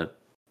gonna,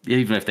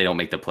 even if they don't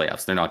make the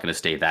playoffs, they're not gonna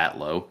stay that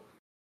low.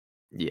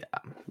 yeah,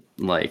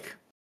 Like,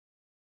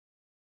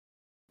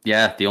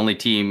 yeah, the only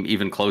team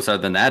even closer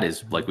than that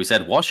is, like we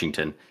said,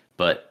 Washington.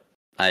 But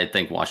I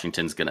think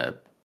Washington's gonna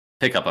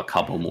pick up a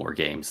couple more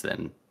games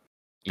than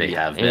they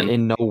have been.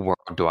 In no world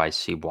do I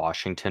see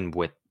Washington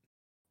with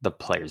the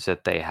players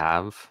that they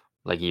have.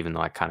 Like, even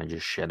though I kind of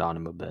just shit on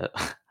them a bit,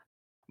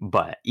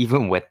 but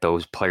even with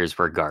those players,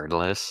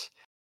 regardless,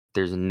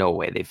 there's no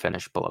way they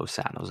finish below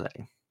San Jose.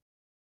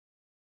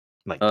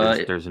 Like,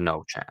 there's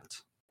no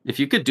chance. If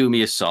you could do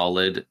me a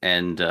solid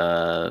and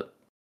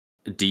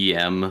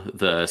DM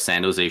the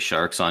San Jose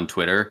Sharks on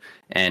Twitter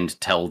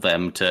and tell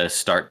them to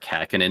start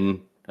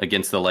Kakkonen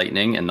against the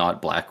Lightning and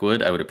not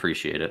Blackwood, I would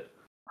appreciate it.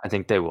 I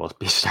think they will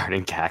be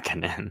starting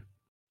Kakkonen.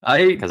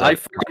 I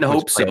fucking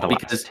hope so,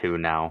 because two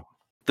now.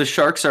 The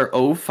Sharks are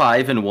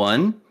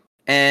 0-5-1,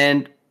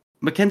 and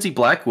Mackenzie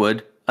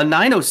Blackwood, a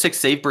 906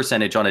 save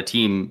percentage on a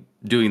team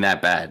doing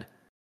that bad.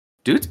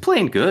 Dude's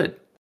playing good.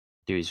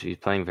 Dude, he's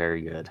playing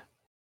very good.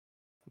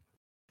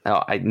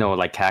 Oh, I know,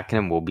 like,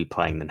 Kakkonen will be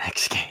playing the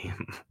next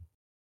game.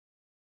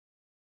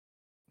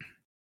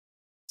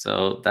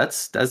 So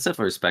that's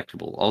definitely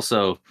respectable.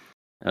 Also,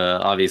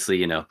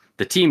 obviously,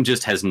 the team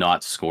just has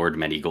not scored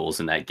many goals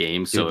in that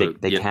game. Dude, so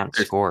they can't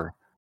score.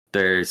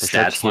 Their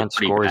stats look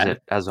pretty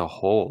bad. As a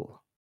whole.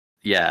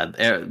 Yeah,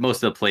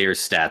 most of the players'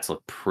 stats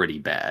look pretty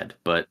bad.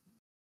 But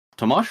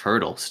Tomas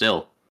Hertl,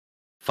 still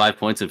 5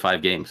 points in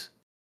 5 games.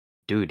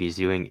 Dude, he's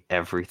doing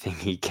everything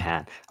he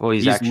can. Well,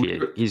 he's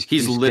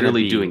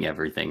literally doing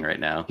everything right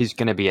now. He's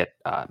going to be at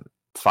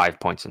 5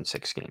 points in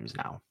 6 games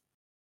now.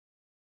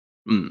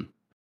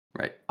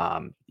 Right.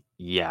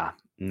 Yeah.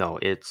 No,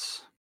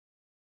 it's.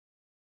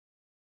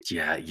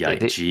 Yeah.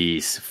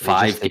 Jeez,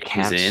 5 they games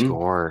can't in.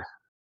 Score.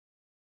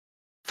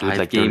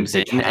 5 games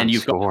in, and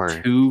you've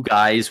got 2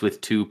 guys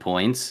with 2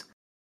 points,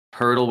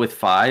 Hertl with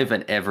 5,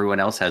 and everyone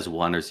else has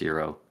 1 or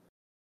 0.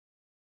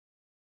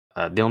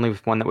 The only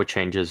one that would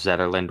change is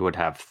Zetterlund would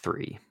have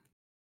 3.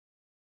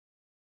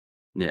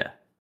 Yeah,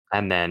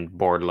 and then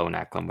Bordeleau and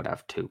Eklund would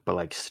have 2, but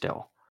like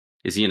still.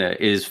 Is he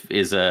is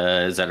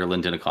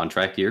Zetterlund in a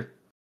contract year?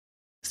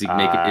 Is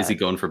he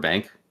going for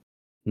bank?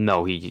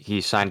 No,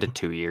 he signed a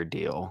 2-year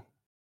deal.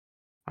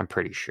 I'm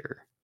pretty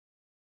sure.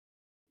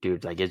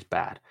 Dude, like, it's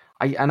bad.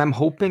 I'm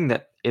hoping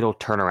that it'll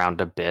turn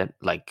around a bit,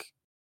 like,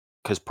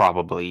 because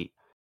probably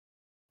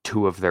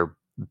 2 of their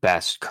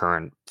best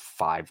current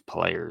 5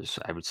 players,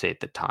 I would say at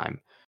the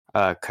time,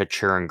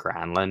 Couture and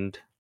Granlund,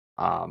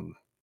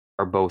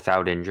 are both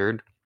out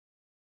injured.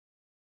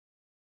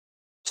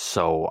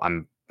 So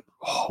I'm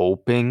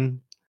hoping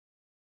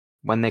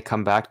when they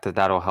come back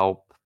that'll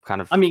help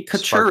kind of. I mean,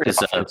 Couture is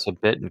a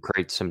bit and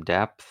create some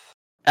depth.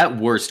 At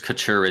worst,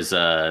 Couture is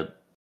a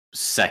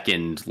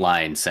second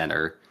line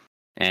center,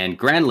 and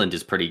Granlund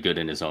is pretty good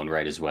in his own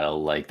right as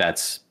well. Like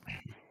that's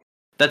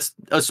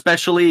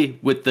especially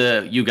with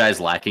you guys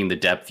lacking the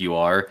depth you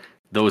are.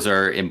 Those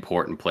are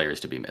important players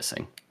to be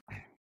missing.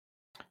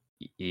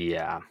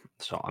 Yeah,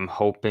 so I'm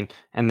hoping,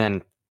 and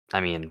then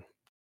I mean,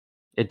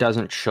 it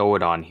doesn't show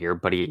it on here,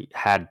 but he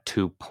had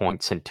 2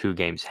 points in 2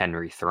 games.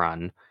 Henry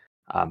Thrun,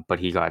 but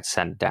he got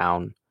sent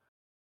down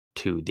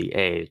to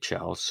the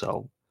AHL.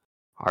 So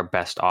our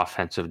best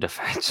offensive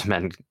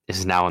defenseman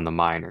is now in the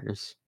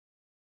minors.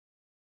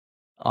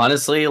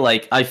 Honestly,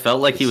 like, I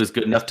felt like he was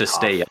good enough to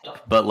stay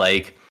up, but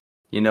like,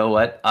 you know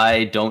what?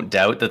 I don't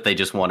doubt that they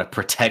just want to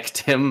protect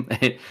him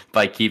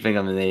by keeping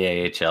him in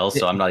the AHL.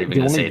 So I'm not even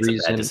going to say it's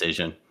a bad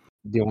decision.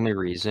 The only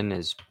reason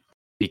is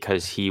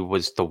because he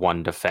was the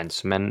one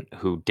defenseman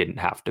who didn't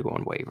have to go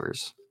on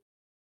waivers.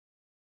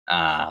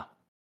 And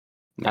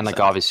like, sense.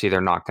 Obviously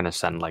they're not going to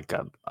send like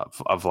a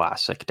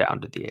Vlasic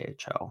down to the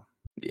AHL.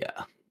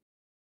 Yeah.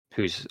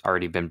 Who's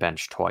already been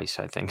benched twice,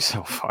 I think,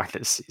 so far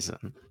this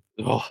season.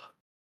 Oh,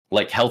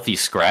 like healthy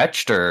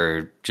scratched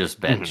or just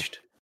benched?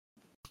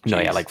 Mm-hmm. No,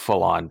 yeah, like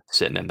full on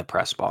sitting in the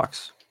press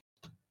box.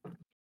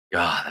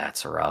 God,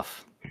 that's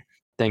rough.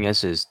 Thing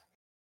is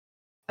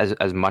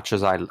as much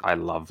as I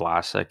love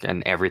Vlasic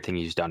and everything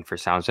he's done for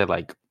San Jose,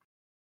 like,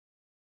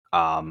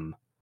 I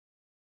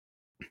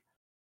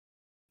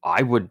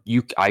would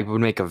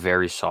make a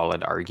very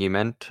solid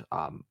argument.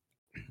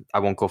 I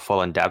won't go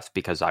full in depth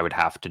because I would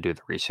have to do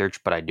the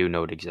research, but I do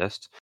know it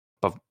exists.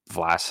 But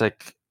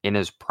Vlasic in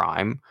his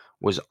prime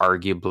was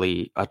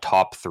arguably a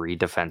top 3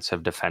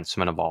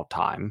 defenseman of all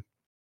time.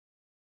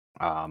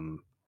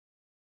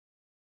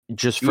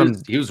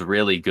 He was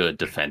really good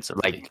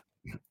defensively. Like,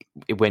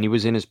 when he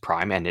was in his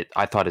prime, and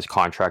I thought his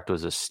contract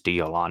was a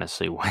steal,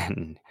 honestly,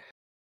 when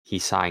he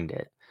signed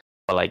it.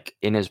 But like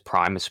in his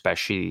prime,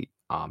 especially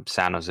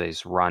San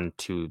Jose's run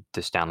to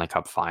the Stanley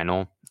Cup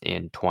final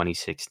in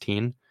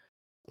 2016,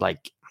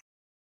 like,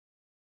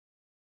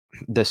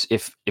 this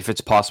if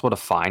it's possible to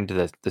find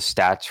the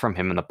stats from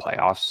him in the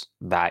playoffs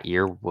that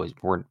year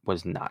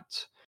was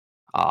nuts.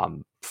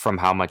 From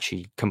how much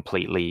he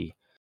completely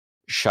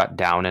shut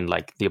down and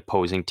like the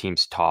opposing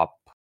team's top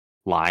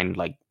line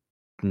like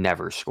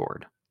never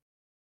scored.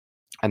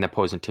 And the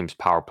opposing team's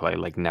power play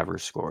like never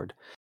scored.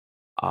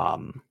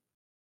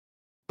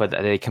 But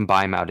they can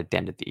buy him out at the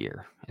end of the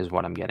year is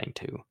what I'm getting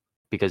to.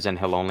 Because then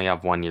he'll only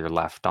have 1 year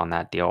left on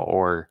that deal.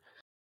 Or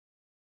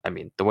I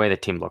mean, the way the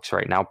team looks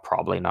right now,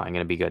 probably not going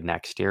to be good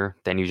next year.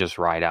 Then you just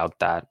ride out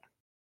that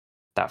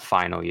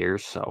final year.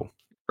 So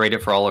Trade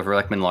it for Oliver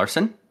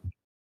Ekman-Larsson.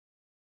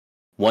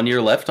 1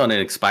 year left on an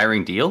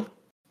expiring deal.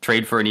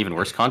 Trade for an even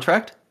worse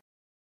contract.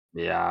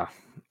 yeah,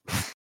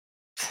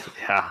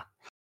 yeah.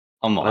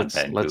 Come on,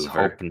 Let's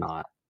hope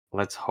not.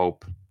 Let's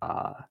hope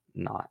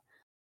not.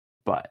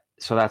 But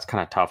so that's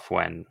kind of tough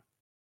when.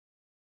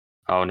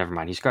 Oh, never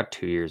mind. He's got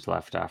 2 years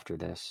left after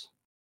this.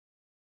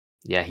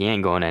 Yeah, he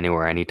ain't going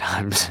anywhere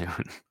anytime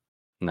soon.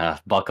 Nah,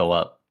 buckle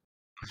up.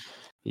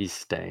 He's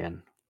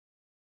staying.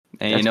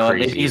 And you know what?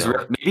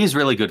 Maybe he's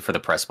really good for the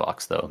press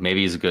box, though.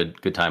 Maybe he's a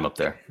good time up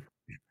there.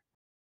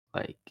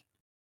 Like,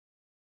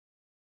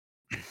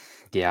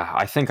 yeah,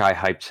 I think I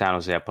hyped San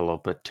Jose up a little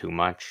bit too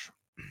much.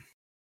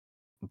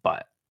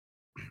 But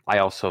I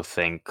also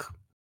think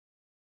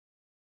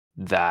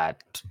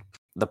that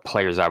the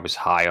players I was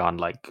high on,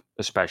 like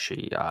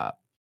especially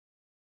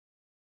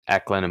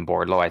Eklund and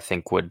Bordlow, I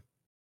think would,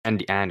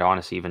 and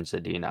honestly even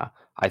Zadina,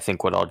 I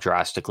think would all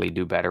drastically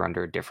do better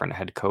under a different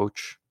head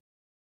coach.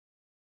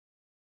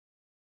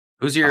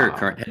 Who's your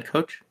current head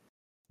coach?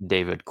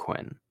 David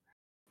Quinn.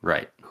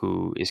 Right.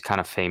 Who is kind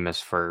of famous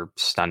for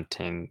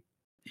stunting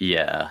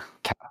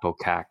Capo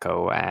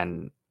Caco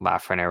and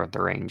Lafreniere with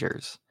the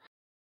Rangers.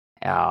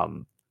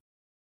 And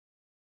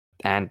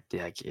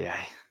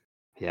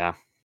yeah.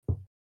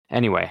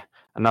 Anyway,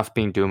 enough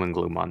being doom and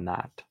gloom on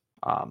that.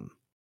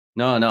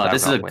 No,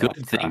 this is a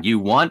good thing. You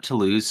want to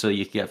lose so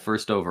you can get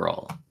first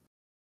overall.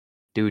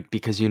 Dude,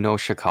 because you know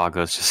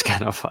Chicago's just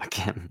gonna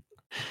fucking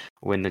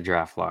win the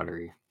draft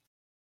lottery.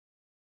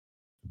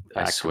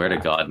 I swear to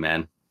God,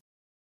 man.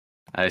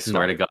 I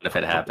swear to God, if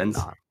it happens.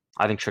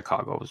 I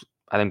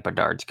think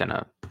Bedard's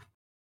gonna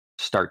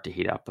start to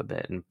heat up a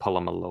bit and pull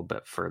them a little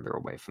bit further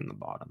away from the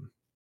bottom.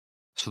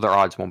 So their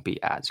odds won't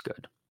be as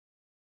good.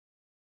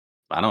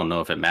 I don't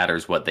know if it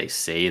matters what they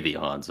say the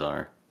odds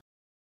are.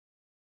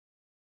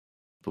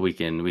 But we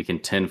can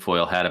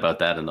tinfoil hat about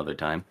that another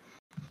time.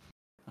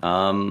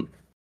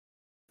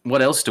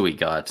 What else do we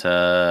got?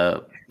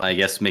 I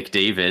guess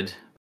McDavid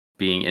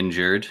being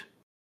injured.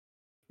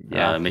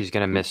 Yeah, he's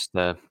gonna miss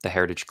the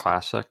Heritage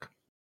Classic.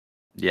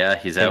 Yeah,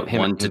 he's out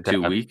 1 to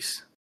 2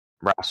 weeks.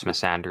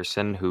 Rasmus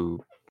Anderson,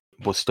 who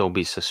will still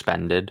be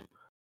suspended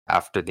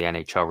after the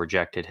NHL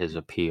rejected his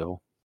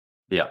appeal.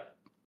 Yeah.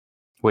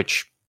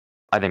 Which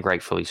I think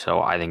rightfully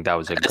so. I think that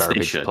was a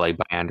garbage play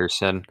by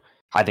Anderson.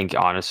 I think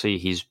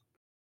honestly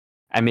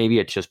and maybe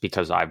it's just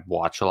because I've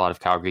watched a lot of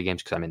Calgary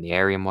games because I'm in the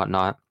area and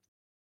whatnot,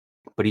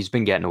 but he's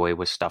been getting away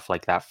with stuff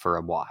like that for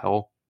a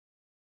while.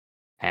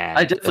 And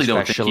I definitely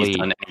don't think he's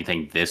done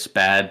anything this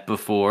bad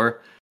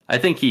before. I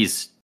think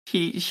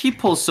he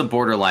pulls some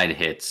borderline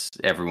hits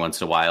every once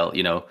in a while,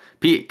 you know,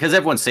 because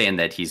everyone's saying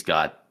that he's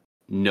got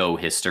no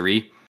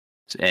history,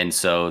 and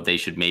so they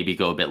should maybe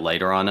go a bit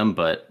lighter on him.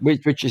 But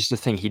which is the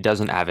thing, he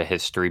doesn't have a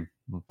history,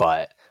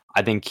 but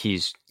I think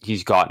he's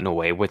gotten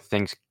away with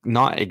things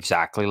not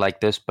exactly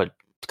like this, but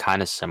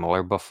kind of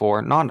similar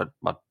before. Not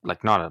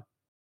a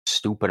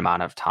stupid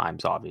amount of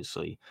times,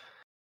 obviously.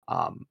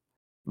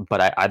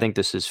 But I think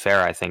this is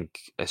fair. I think,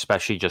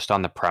 especially just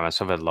on the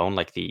premise of it alone,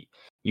 like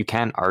you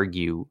can't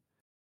argue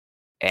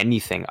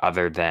anything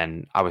other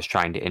than I was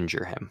trying to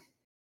injure him.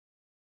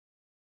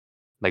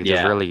 Like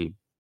there's really,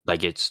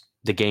 like, it's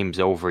the game's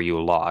over.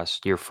 You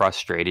lost. You're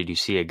frustrated. You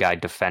see a guy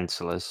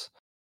defenseless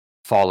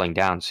falling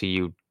down, so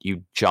you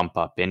jump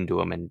up into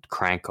him and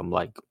crank him.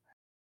 Like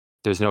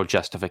there's no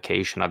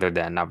justification other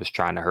than I was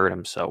trying to hurt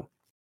him. So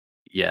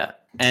yeah,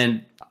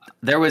 and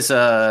there was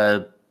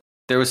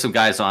some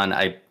guys on,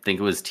 I think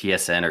it was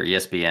TSN or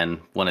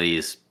ESPN, one of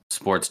these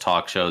sports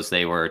talk shows.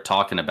 They were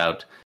talking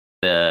about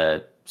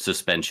the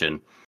suspension,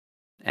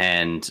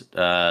 and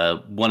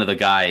one of the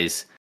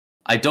guys,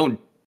 I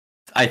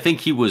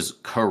think he was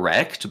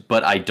correct,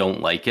 but I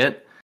don't like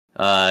it.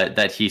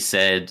 That he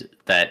said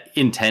that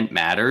intent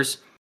matters,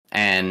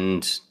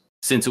 and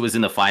since it was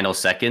in the final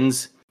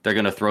seconds, they're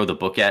going to throw the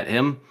book at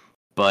him.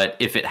 But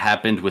if it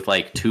happened with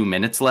like 2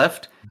 minutes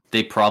left,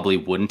 they probably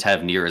wouldn't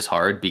have near as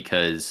hard,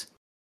 because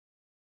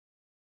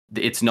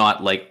it's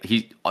not like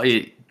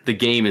the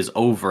game is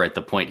over at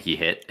the point he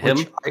hit him.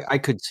 I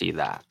could see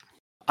that.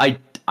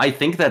 I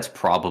think that's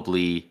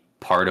probably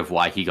part of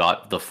why he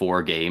got the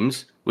 4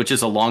 games, which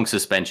is a long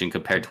suspension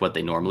compared to what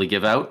they normally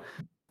give out.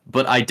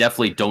 But I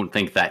definitely don't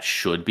think that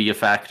should be a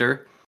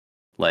factor.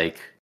 Like,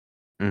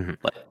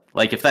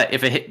 like if a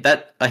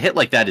hit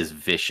like that is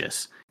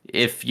vicious.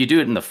 If you do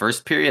it in the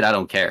first period, I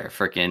don't care.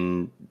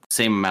 Freaking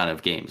same amount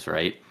of games,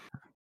 right?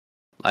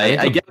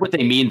 I get what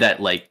they mean, that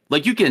like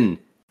you can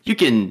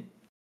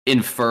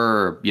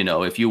infer,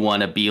 if you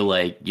want to be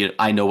like,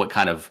 I know what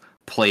kind of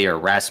player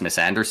Rasmus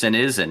Anderson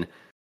is, and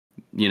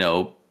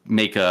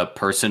make a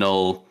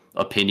personal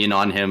opinion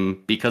on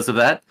him because of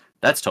that,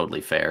 that's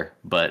totally fair.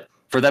 But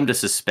for them to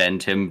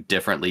suspend him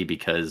differently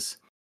because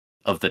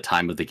of the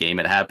time of the game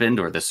it happened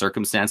or the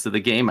circumstance of the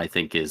game, I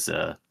think is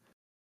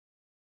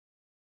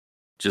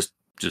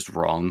just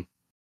wrong.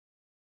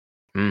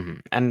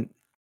 And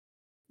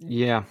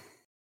yeah,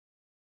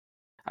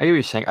 I hear what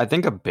you're saying. I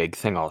think a big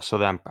thing also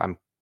that I'm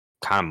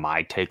kind of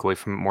my takeaway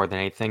from it more than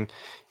anything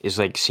is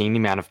like seeing the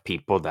amount of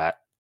people that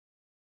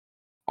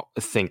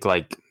think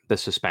like the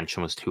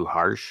suspension was too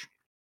harsh.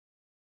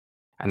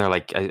 And they're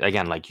like,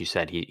 again, like you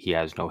said, he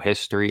has no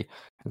history.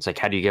 It's like,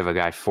 how do you give a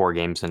guy 4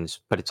 games?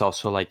 But it's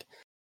also like,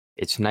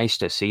 it's nice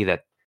to see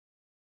that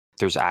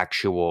there's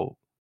actual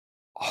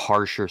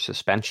harsher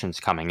suspensions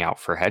coming out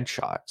for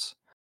headshots.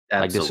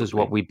 Like, this is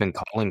what Absolutely. we've been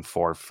calling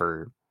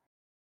for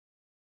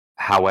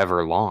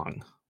however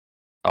long.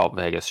 Oh,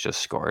 Vegas just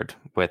scored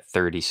with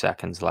 30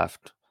 seconds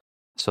left.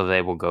 So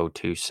they will go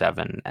to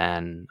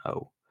 7-0.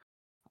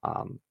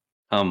 Come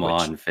Which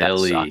on, that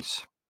Philly.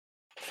 sucks.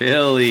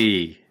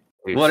 Philly.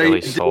 Dude, What are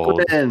you Philly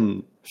sold.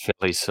 doing?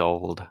 Philly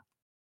sold.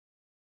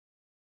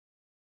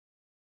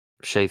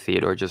 Shea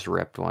Theodore just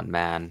ripped one,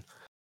 man.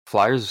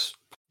 Flyers,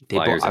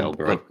 Flyers I'm L,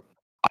 bro.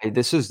 like,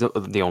 this is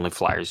the only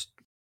Flyers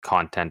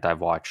content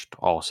I've watched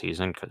all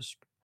season because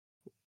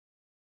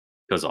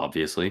Because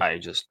obviously.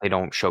 they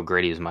don't show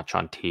Grady as much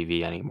on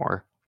TV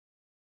anymore.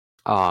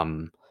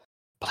 But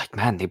like,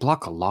 man, they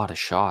block a lot of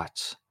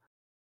shots.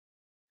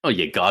 Oh,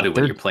 you got to Like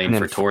when they're you're playing doing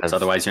for in front Torts, of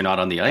otherwise you're not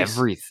on the ice.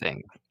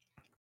 everything.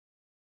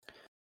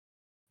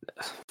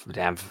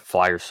 Damn,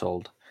 Flyers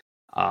sold.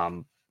 But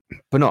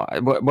no,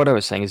 what I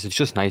was saying is it's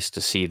just nice to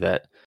see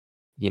that,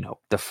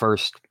 the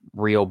first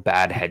real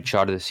bad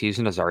headshot of the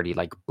season is already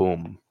like,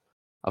 boom,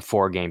 a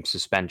 4-game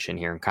suspension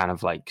here and kind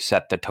of like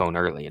set the tone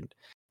early. And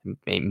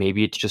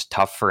maybe it's just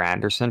tough for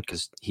Anderson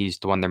because he's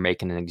the one they're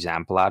making an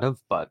example out of.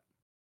 But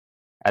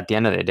at the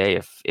end of the day,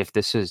 if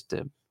this is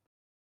the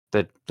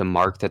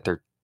mark that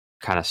they're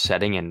kind of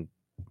setting and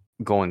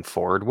going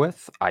forward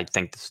with, I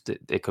think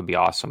it could be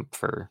awesome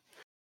for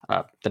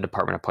the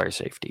Department of Player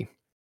Safety.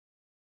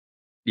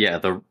 Yeah,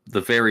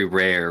 the very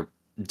rare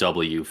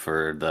W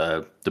for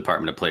the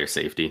Department of Player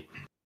Safety.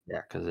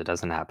 Yeah, because it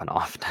doesn't happen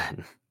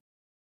often.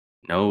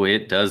 No,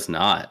 it does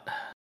not.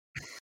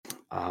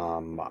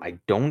 I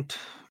don't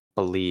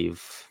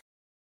believe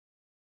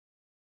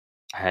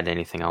I had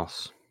anything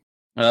else.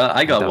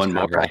 I That got was one kind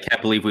more. of all. I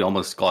can't believe we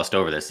almost glossed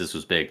over this. This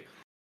was big.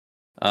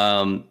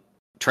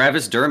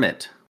 Travis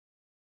Dermott,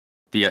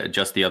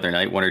 just the other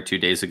night, 1 or 2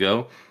 days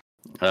ago,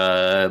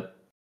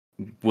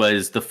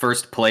 was the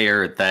first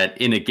player that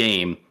in a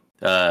game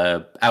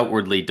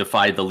outwardly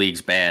defied the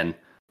league's ban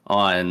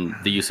on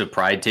the use of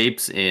pride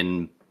tapes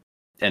in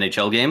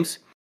NHL games.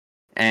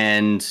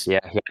 And Yeah,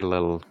 he had a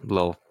little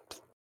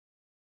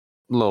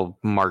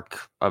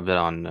mark of it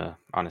on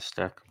his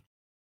stick.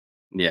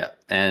 yeah,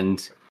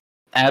 and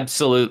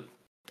absolute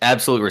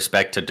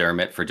respect to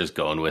Dermott for just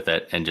going with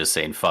it and just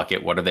saying fuck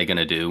it. What are they going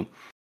to do?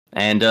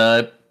 And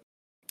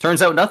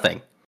turns out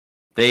nothing.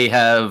 They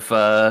have.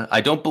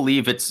 I don't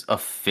believe it's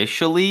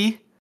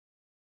officially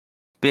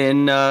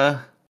been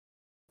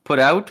put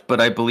out,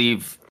 but I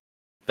believe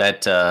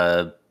that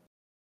a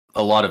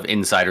lot of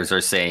insiders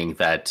are saying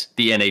that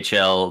the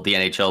NHL, the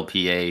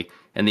NHLPA,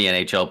 and the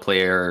NHL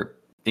Player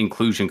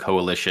Inclusion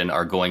Coalition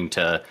are going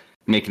to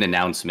make an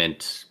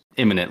announcement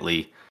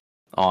imminently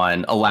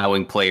on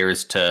allowing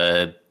players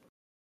to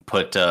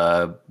put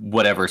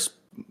whatever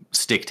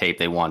stick tape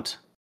they want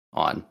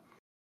on.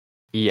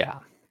 Yeah,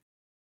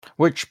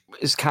 which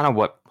is kind of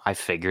what I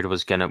figured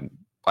was gonna.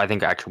 I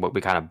think actually what we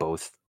kind of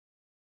both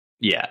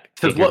Because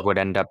figured would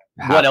end up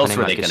happening. what else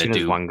were they like, as going to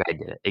soon as do? one guy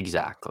did it,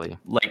 exactly.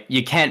 Like,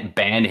 you can't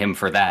ban him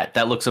for that.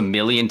 That looks a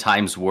million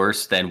times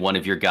worse than one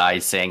of your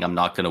guys saying, "I'm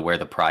not going to wear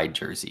the Pride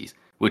jerseys,"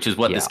 which is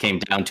what this came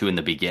down to in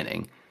the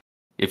beginning.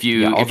 If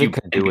you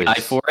could banned do the guy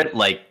is for it,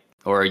 like,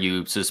 or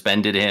you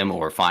suspended him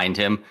or fined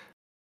him,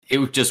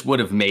 it just would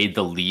have made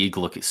the league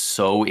look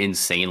so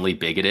insanely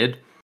bigoted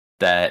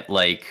that,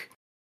 like,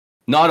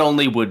 not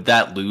only would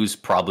that lose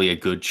probably a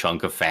good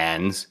chunk of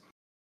fans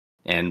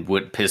and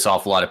would piss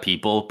off a lot of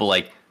people, but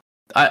like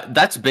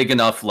that's big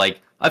enough.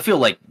 Like, I feel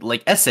like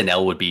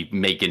SNL would be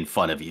making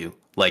fun of you.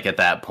 Like, at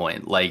that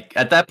point,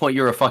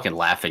 you're a fucking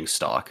laughing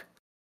stock.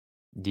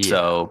 Yeah.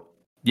 So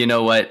you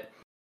know what?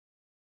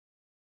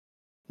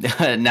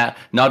 Now,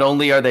 not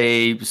only are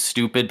they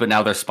stupid, but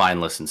now they're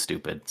spineless and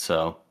stupid.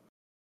 So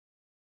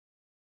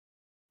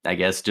I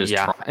guess just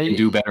try and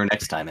do better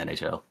next time,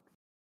 NHL.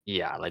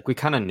 Yeah, like we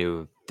kind of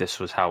knew this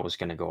was how it was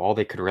going to go. All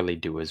they could really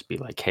do is be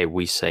like, "Hey,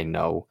 we say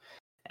no,"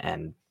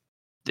 and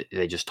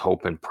they just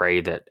hope and pray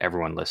that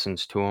everyone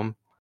listens to them.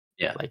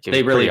 Yeah, Like it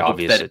they was really pretty hope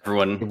obvious that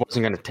everyone it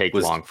wasn't going to take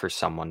was. long for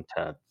someone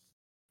to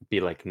be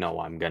like, "No,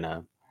 I'm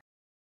gonna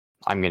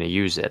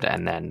use it,"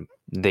 and then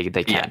they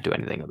can't do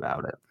anything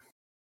about it.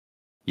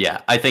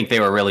 Yeah, I think they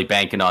were really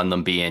banking on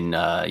them being,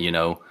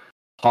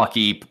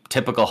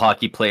 typical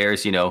hockey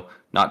players,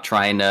 not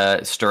trying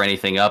to stir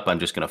anything up. I'm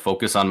just going to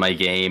focus on my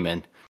game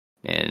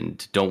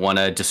and don't want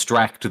to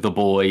distract the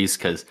boys,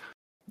 because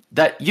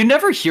that you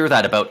never hear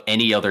that about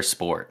any other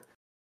sport,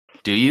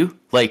 do you?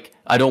 Like,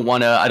 I don't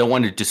want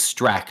to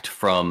distract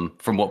from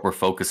what we're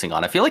focusing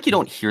on. I feel like you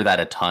don't hear that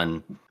a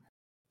ton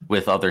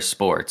with other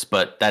sports,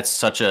 but that's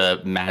such a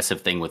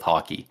massive thing with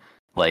hockey.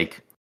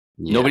 Like,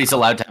 Yeah. nobody's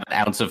allowed to have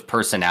an ounce of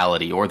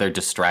personality, or they're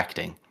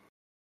distracting.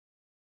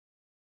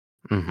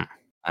 Hmm.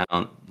 I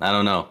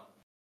don't know.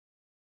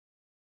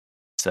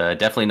 It's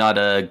definitely not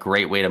a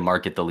great way to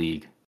market the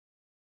league.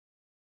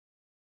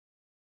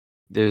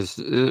 There's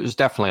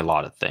definitely a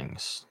lot of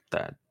things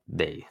that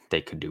they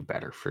could do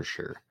better for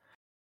sure.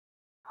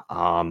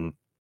 Um,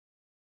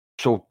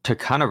 so to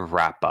kind of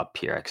wrap up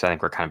here, because I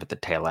think we're kind of at the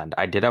tail end,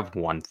 I did have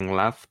one thing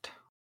left.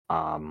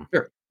 Um,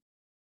 Sure.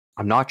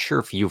 I'm not sure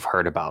if you've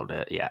heard about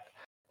it yet,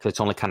 because it's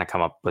only kind of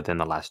come up within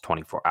the last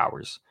 24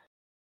 hours.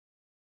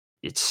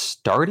 It's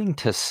starting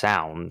to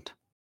sound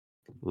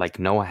like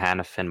Noah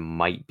Hannafin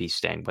might be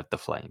staying with the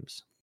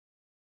Flames,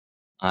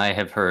 I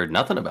have heard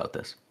nothing about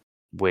this.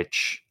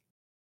 which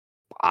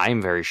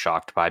I'm very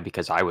shocked by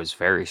because I was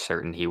very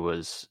certain he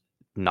was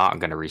not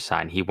going to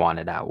resign. He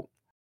wanted out.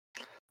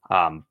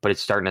 But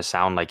it's starting to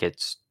sound like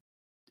it's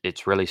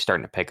really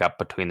starting to pick up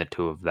between the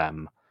two of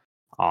them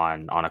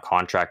on a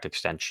contract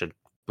extension,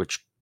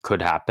 which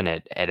could happen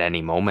at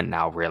any moment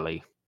now,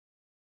 really.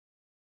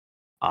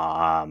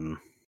 Um,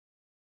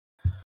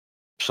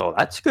 so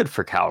that's good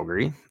for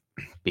Calgary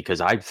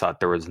because I thought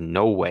there was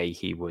no way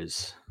he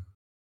was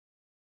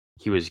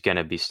going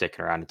to be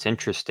sticking around. It's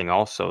interesting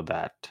also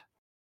that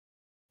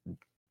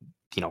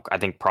I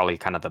think probably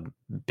kind of the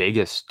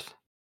biggest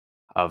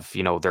of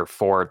their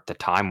four at the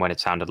time when it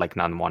sounded like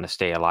none want to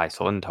stay, Elias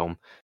Lindholm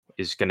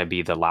is going to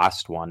be the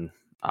last one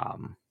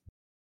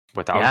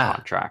without a Yeah.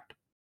 contract.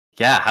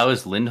 Yeah, how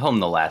is Lindholm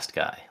the last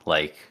guy?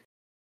 Like,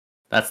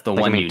 that's the Like,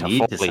 I one mean, you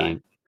need to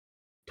sign.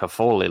 To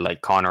Foley,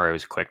 like Conroy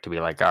was quick to be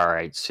like, all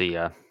right, see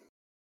ya,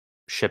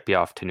 ship you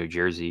off to New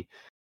Jersey.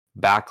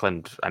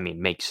 Backlund, I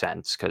mean, makes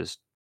sense because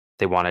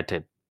they wanted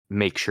to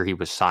make sure he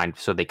was signed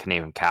so they could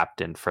name him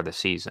captain for the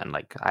season.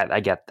 Like, I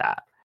get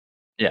that,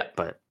 Yeah.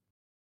 but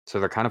so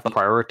they're kind of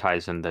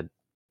prioritizing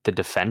the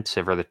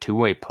defensive or the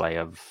two-way play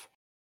of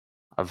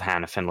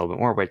Hannafin a little bit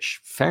more, which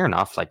fair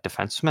enough. Like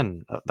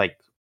defensemen, like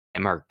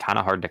him are kind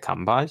of hard to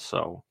come by.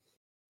 So,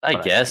 I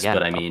but guess, but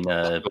again, I mean,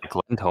 like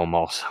Lindholm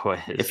also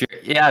if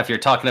is. you're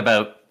talking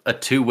about a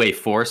two-way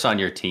force on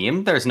your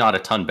team, there's not a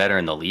ton better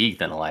in the league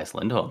than Elias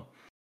Lindholm.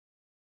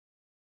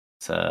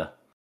 It's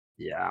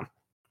Yeah.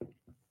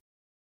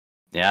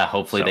 yeah,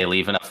 hopefully they So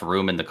leave enough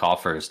room in the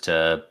coffers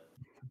to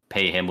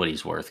pay him what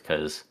he's worth,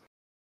 because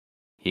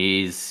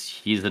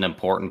he's an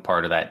important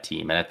part of that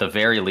team. And at the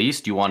very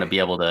least, you want to be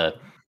able to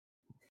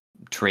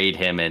trade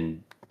him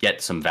and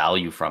get some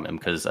value from him,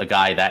 because a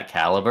guy that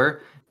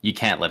caliber, you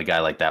can't let a guy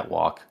like that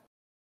walk.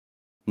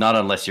 Not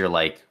unless you're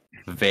like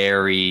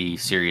very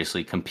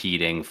seriously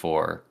competing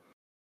for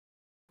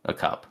a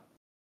cup.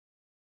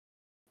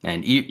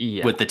 And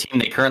yeah, with the team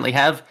they currently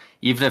have,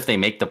 even if they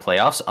make the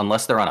playoffs,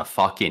 unless they're on a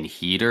fucking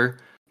heater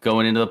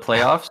going into the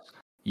playoffs,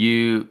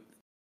 you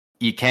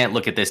you can't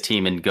look at this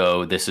team and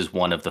go, this is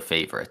one of the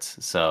favorites.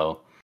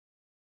 So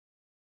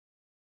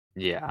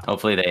yeah.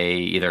 hopefully they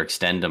either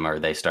extend them or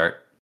they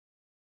start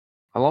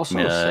I'll also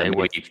say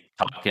with maybe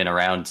talking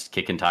around,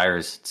 kicking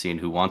tires, seeing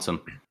who wants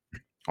them.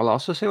 I'll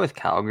also say with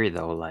Calgary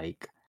though,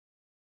 like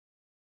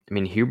I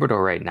mean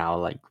Huberdeau right now,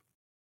 like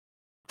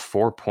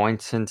 4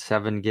 points in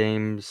 7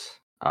 games,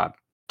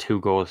 2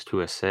 goals,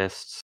 2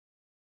 assists.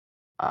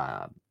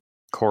 Uh,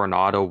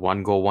 Coronado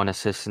 1 goal, 1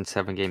 assist in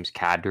 7 games.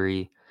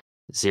 Kadri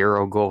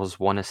 0 goals,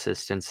 1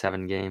 assist in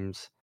 7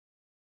 games.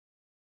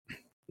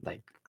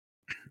 Like,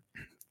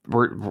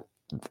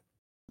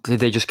 did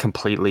they just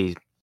completely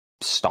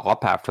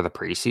stop after the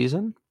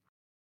preseason?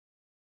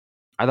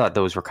 I thought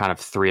those were kind of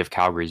three of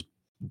Calgary's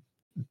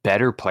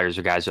better players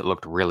or guys that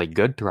looked really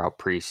good throughout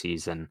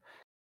preseason,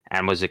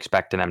 and was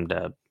expecting them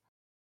to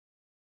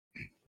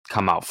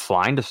come out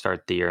flying to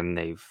start the year, and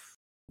they've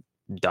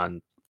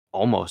done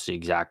almost the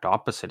exact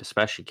opposite,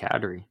 especially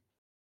Kadri.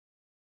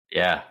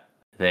 Yeah,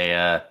 they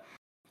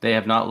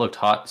have not looked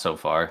hot so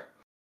far.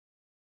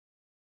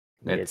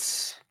 It's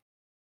It's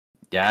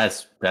yeah,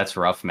 that's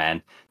rough,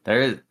 man.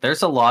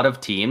 There's a lot of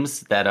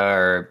teams that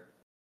are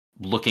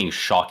looking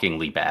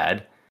shockingly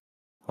bad.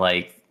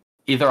 Like,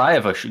 either I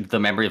have the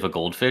memory of a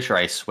goldfish, or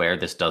I swear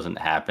this doesn't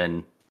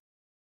happen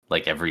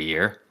like every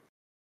year.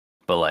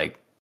 But like,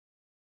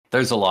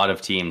 there's a lot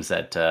of teams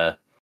that are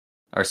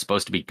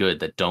supposed to be good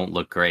that don't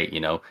look great.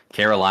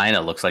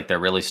 Carolina looks like they're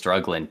really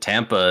struggling.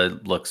 Tampa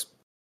looks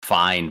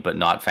fine, but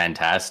not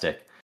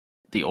fantastic.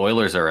 The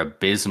Oilers are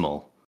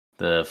abysmal.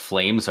 The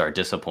Flames are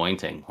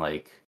disappointing.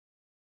 Like,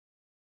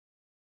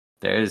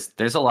 there's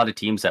a lot of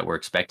teams that were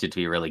expected to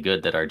be really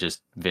good that are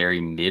just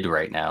very mid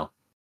right now.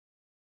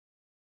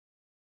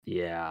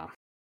 yeah.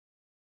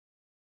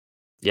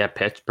 Yeah,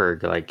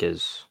 Pittsburgh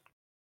has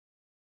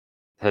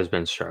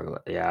been struggling.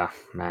 Yeah,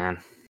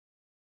 man.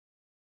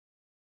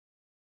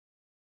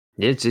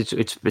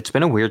 It's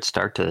been a weird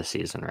start to the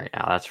season right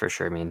now. That's for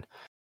sure. I mean,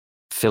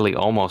 Philly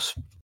almost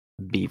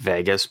beat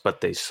Vegas,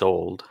 but they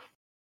sold.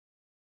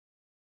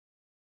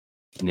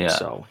 Yeah.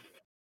 So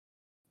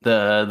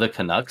The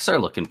Canucks are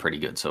looking pretty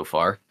good so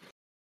far.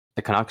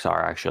 the Canucks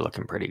are actually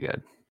looking pretty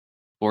good.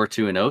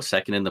 4-2-0,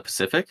 second in the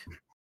Pacific.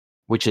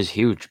 Which is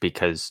huge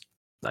because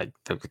like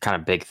the kind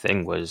of big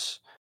thing was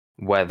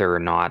whether or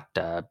not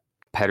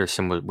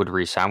Pedersen would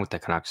re-sign with the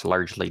Canucks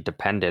largely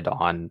depended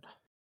on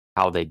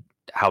how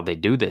they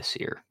do this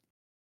year.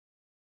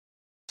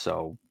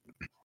 So,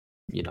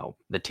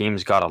 the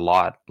team's got a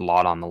lot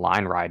on the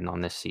line riding on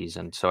this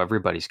season. So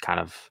everybody's kind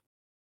of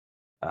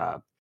uh,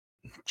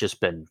 just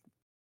been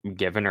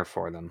giving her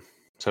for them.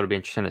 So it'll be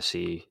interesting to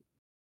see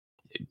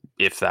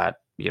if that,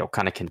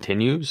 kind of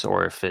continues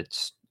or if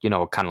it's, kind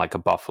of like a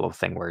Buffalo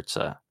thing where it's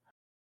a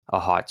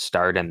hot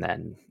start and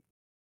then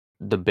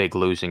the big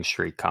losing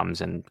streak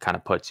comes and kind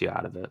of puts you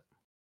out of it.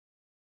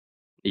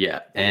 Yeah, I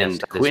guess and that is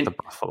the Quinn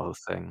Buffalo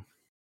thing.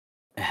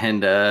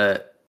 and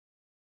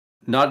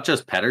not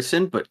just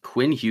Pedersen, but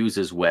Quinn Hughes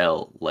as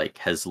well, like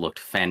has looked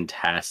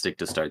fantastic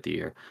to start the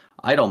year.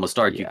 I'd almost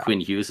argue Yeah. Quinn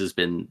Hughes has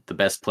been the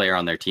best player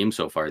on their team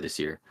so far this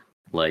year.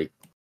 Like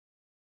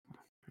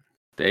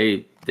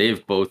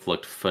they've both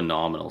looked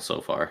phenomenal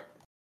so far.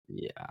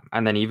 Yeah.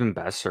 And then even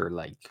Besser,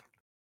 like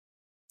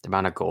the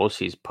amount of goals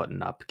he's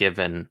putting up,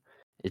 given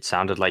it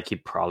sounded like he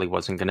probably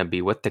wasn't going to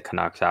be with the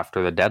Canucks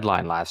after the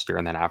deadline last year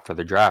and then after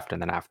the draft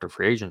and then after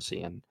free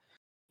agency. And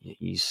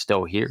he's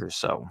still here.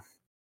 So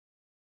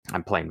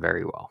I'm playing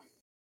very well.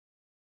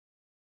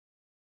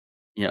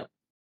 Yeah.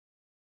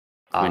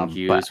 Quinn But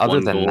Hughes, other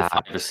 1 goal, than 5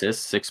 that,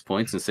 assists, 6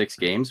 points in 6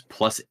 games,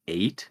 plus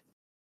eight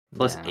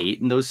yeah.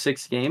 in those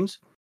 6 games.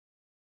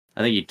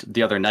 I think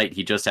the other night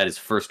he just had his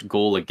first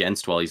goal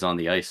against while he's on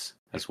the ice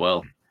as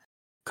well.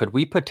 Could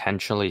we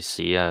potentially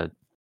see a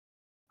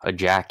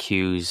Jack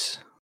Hughes,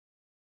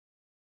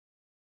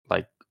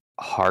 like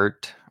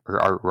Hart or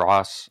Art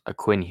Ross, a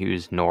Quinn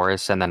Hughes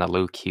Norris, and then a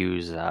Luke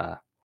Hughes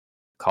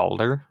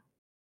Calder?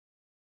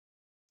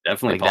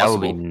 Definitely Like that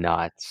would be possible.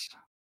 nuts.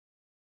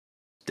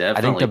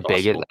 Definitely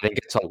possible. I think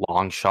it's a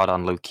long shot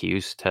on Luke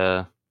Hughes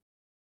to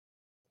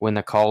win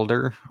the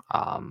Calder.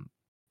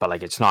 But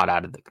like it's not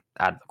out of the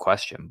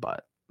question.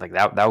 But like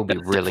that would be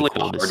That's really definitely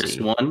cool the to hardest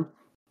see. one,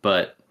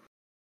 but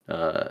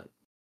uh,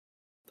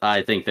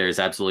 I think there's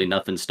absolutely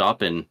nothing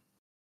stopping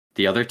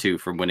the other two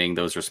from winning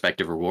those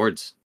respective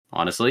rewards.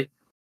 Honestly,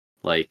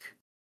 like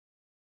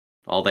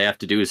all they have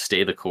to do is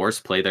stay the course,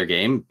 play their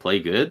game, play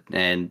good,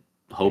 and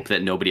hope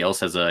that nobody else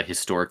has a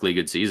historically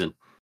good season.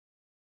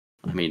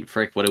 I mean,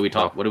 frick, what do we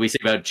Well, talk? What do we say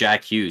about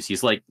Jack Hughes?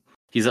 He's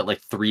at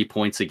like 3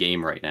 points a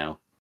game right now.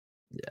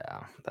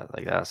 yeah,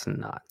 that's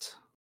nuts.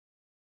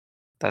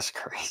 That's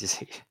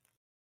crazy.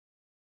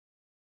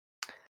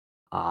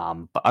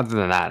 But other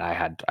than that, I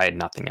had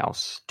nothing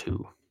else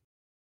to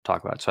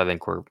talk about. So I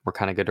think we're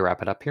kind of good to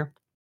wrap it up here.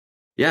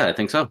 Yeah, I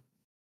think so.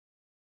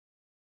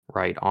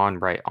 Right on,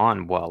 right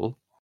on. Well,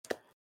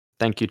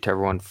 thank you to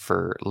everyone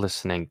for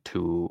listening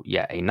to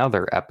yet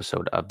another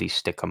episode of the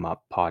Stick 'em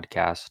Up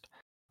podcast.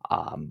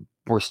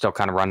 We're still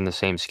kind of running the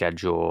same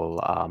schedule.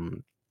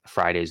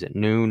 Fridays at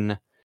noon.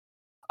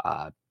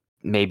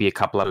 Maybe a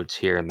couple episodes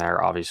here and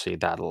there. Obviously,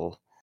 that'll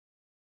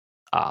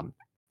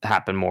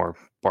happen more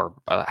or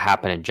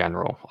happen in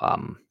general.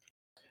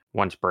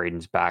 Once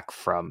Braden's back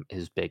from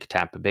his big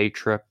Tampa Bay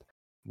trip, Yeah.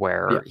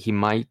 where he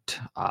might,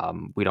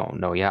 we don't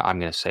know yet. I'm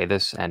going to say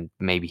this, and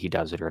maybe he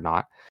does it or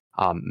not.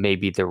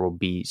 Maybe there will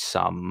be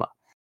some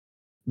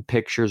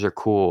pictures or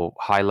cool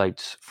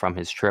highlights from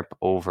his trip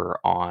over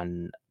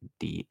on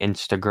the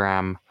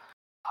Instagram.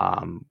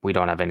 We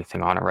don't have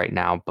anything on it right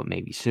now, but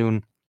maybe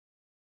soon.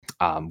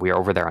 We are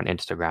over there on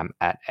Instagram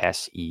at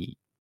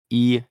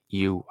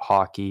SEEU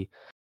Hockey.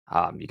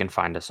 You can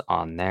find us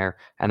on there.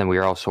 And then we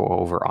are also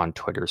over on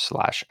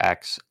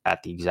Twitter/X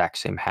at the exact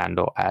same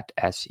handle at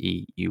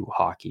SEU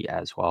Hockey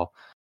as well.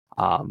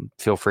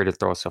 Feel free to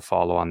throw us a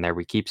follow on there.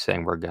 We keep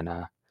saying we're going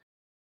to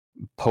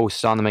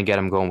post on them and get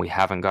them going. We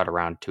haven't got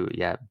around to it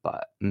yet,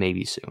 but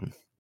maybe soon.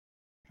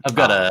 I've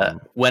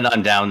got when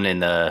I'm down in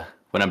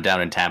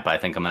Tampa, I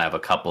think I'm gonna have a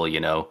couple,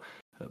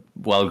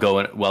 while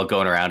going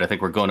around. I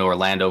think we're going to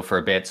Orlando for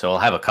a bit, so I'll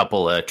have a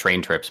couple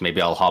train trips.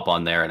 Maybe I'll hop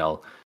on there and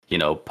I'll,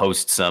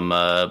 post some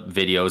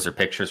videos or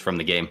pictures from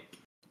the game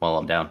while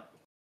I'm down.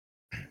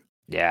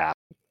 Yeah,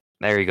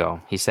 there you go.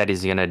 He said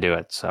he's gonna do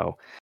it, so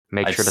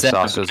make I've sure to said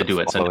I'm sauce us gonna do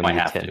it, so now I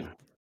have to.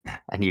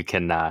 And you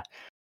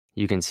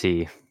can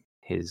see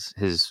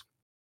his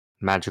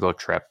magical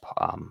trip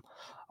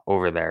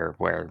over there,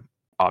 where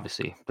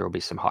obviously there will be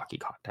some hockey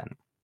content.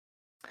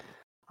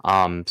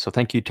 So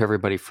thank you to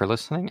everybody for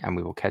listening, and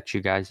we will catch you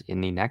guys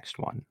in the next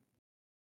one.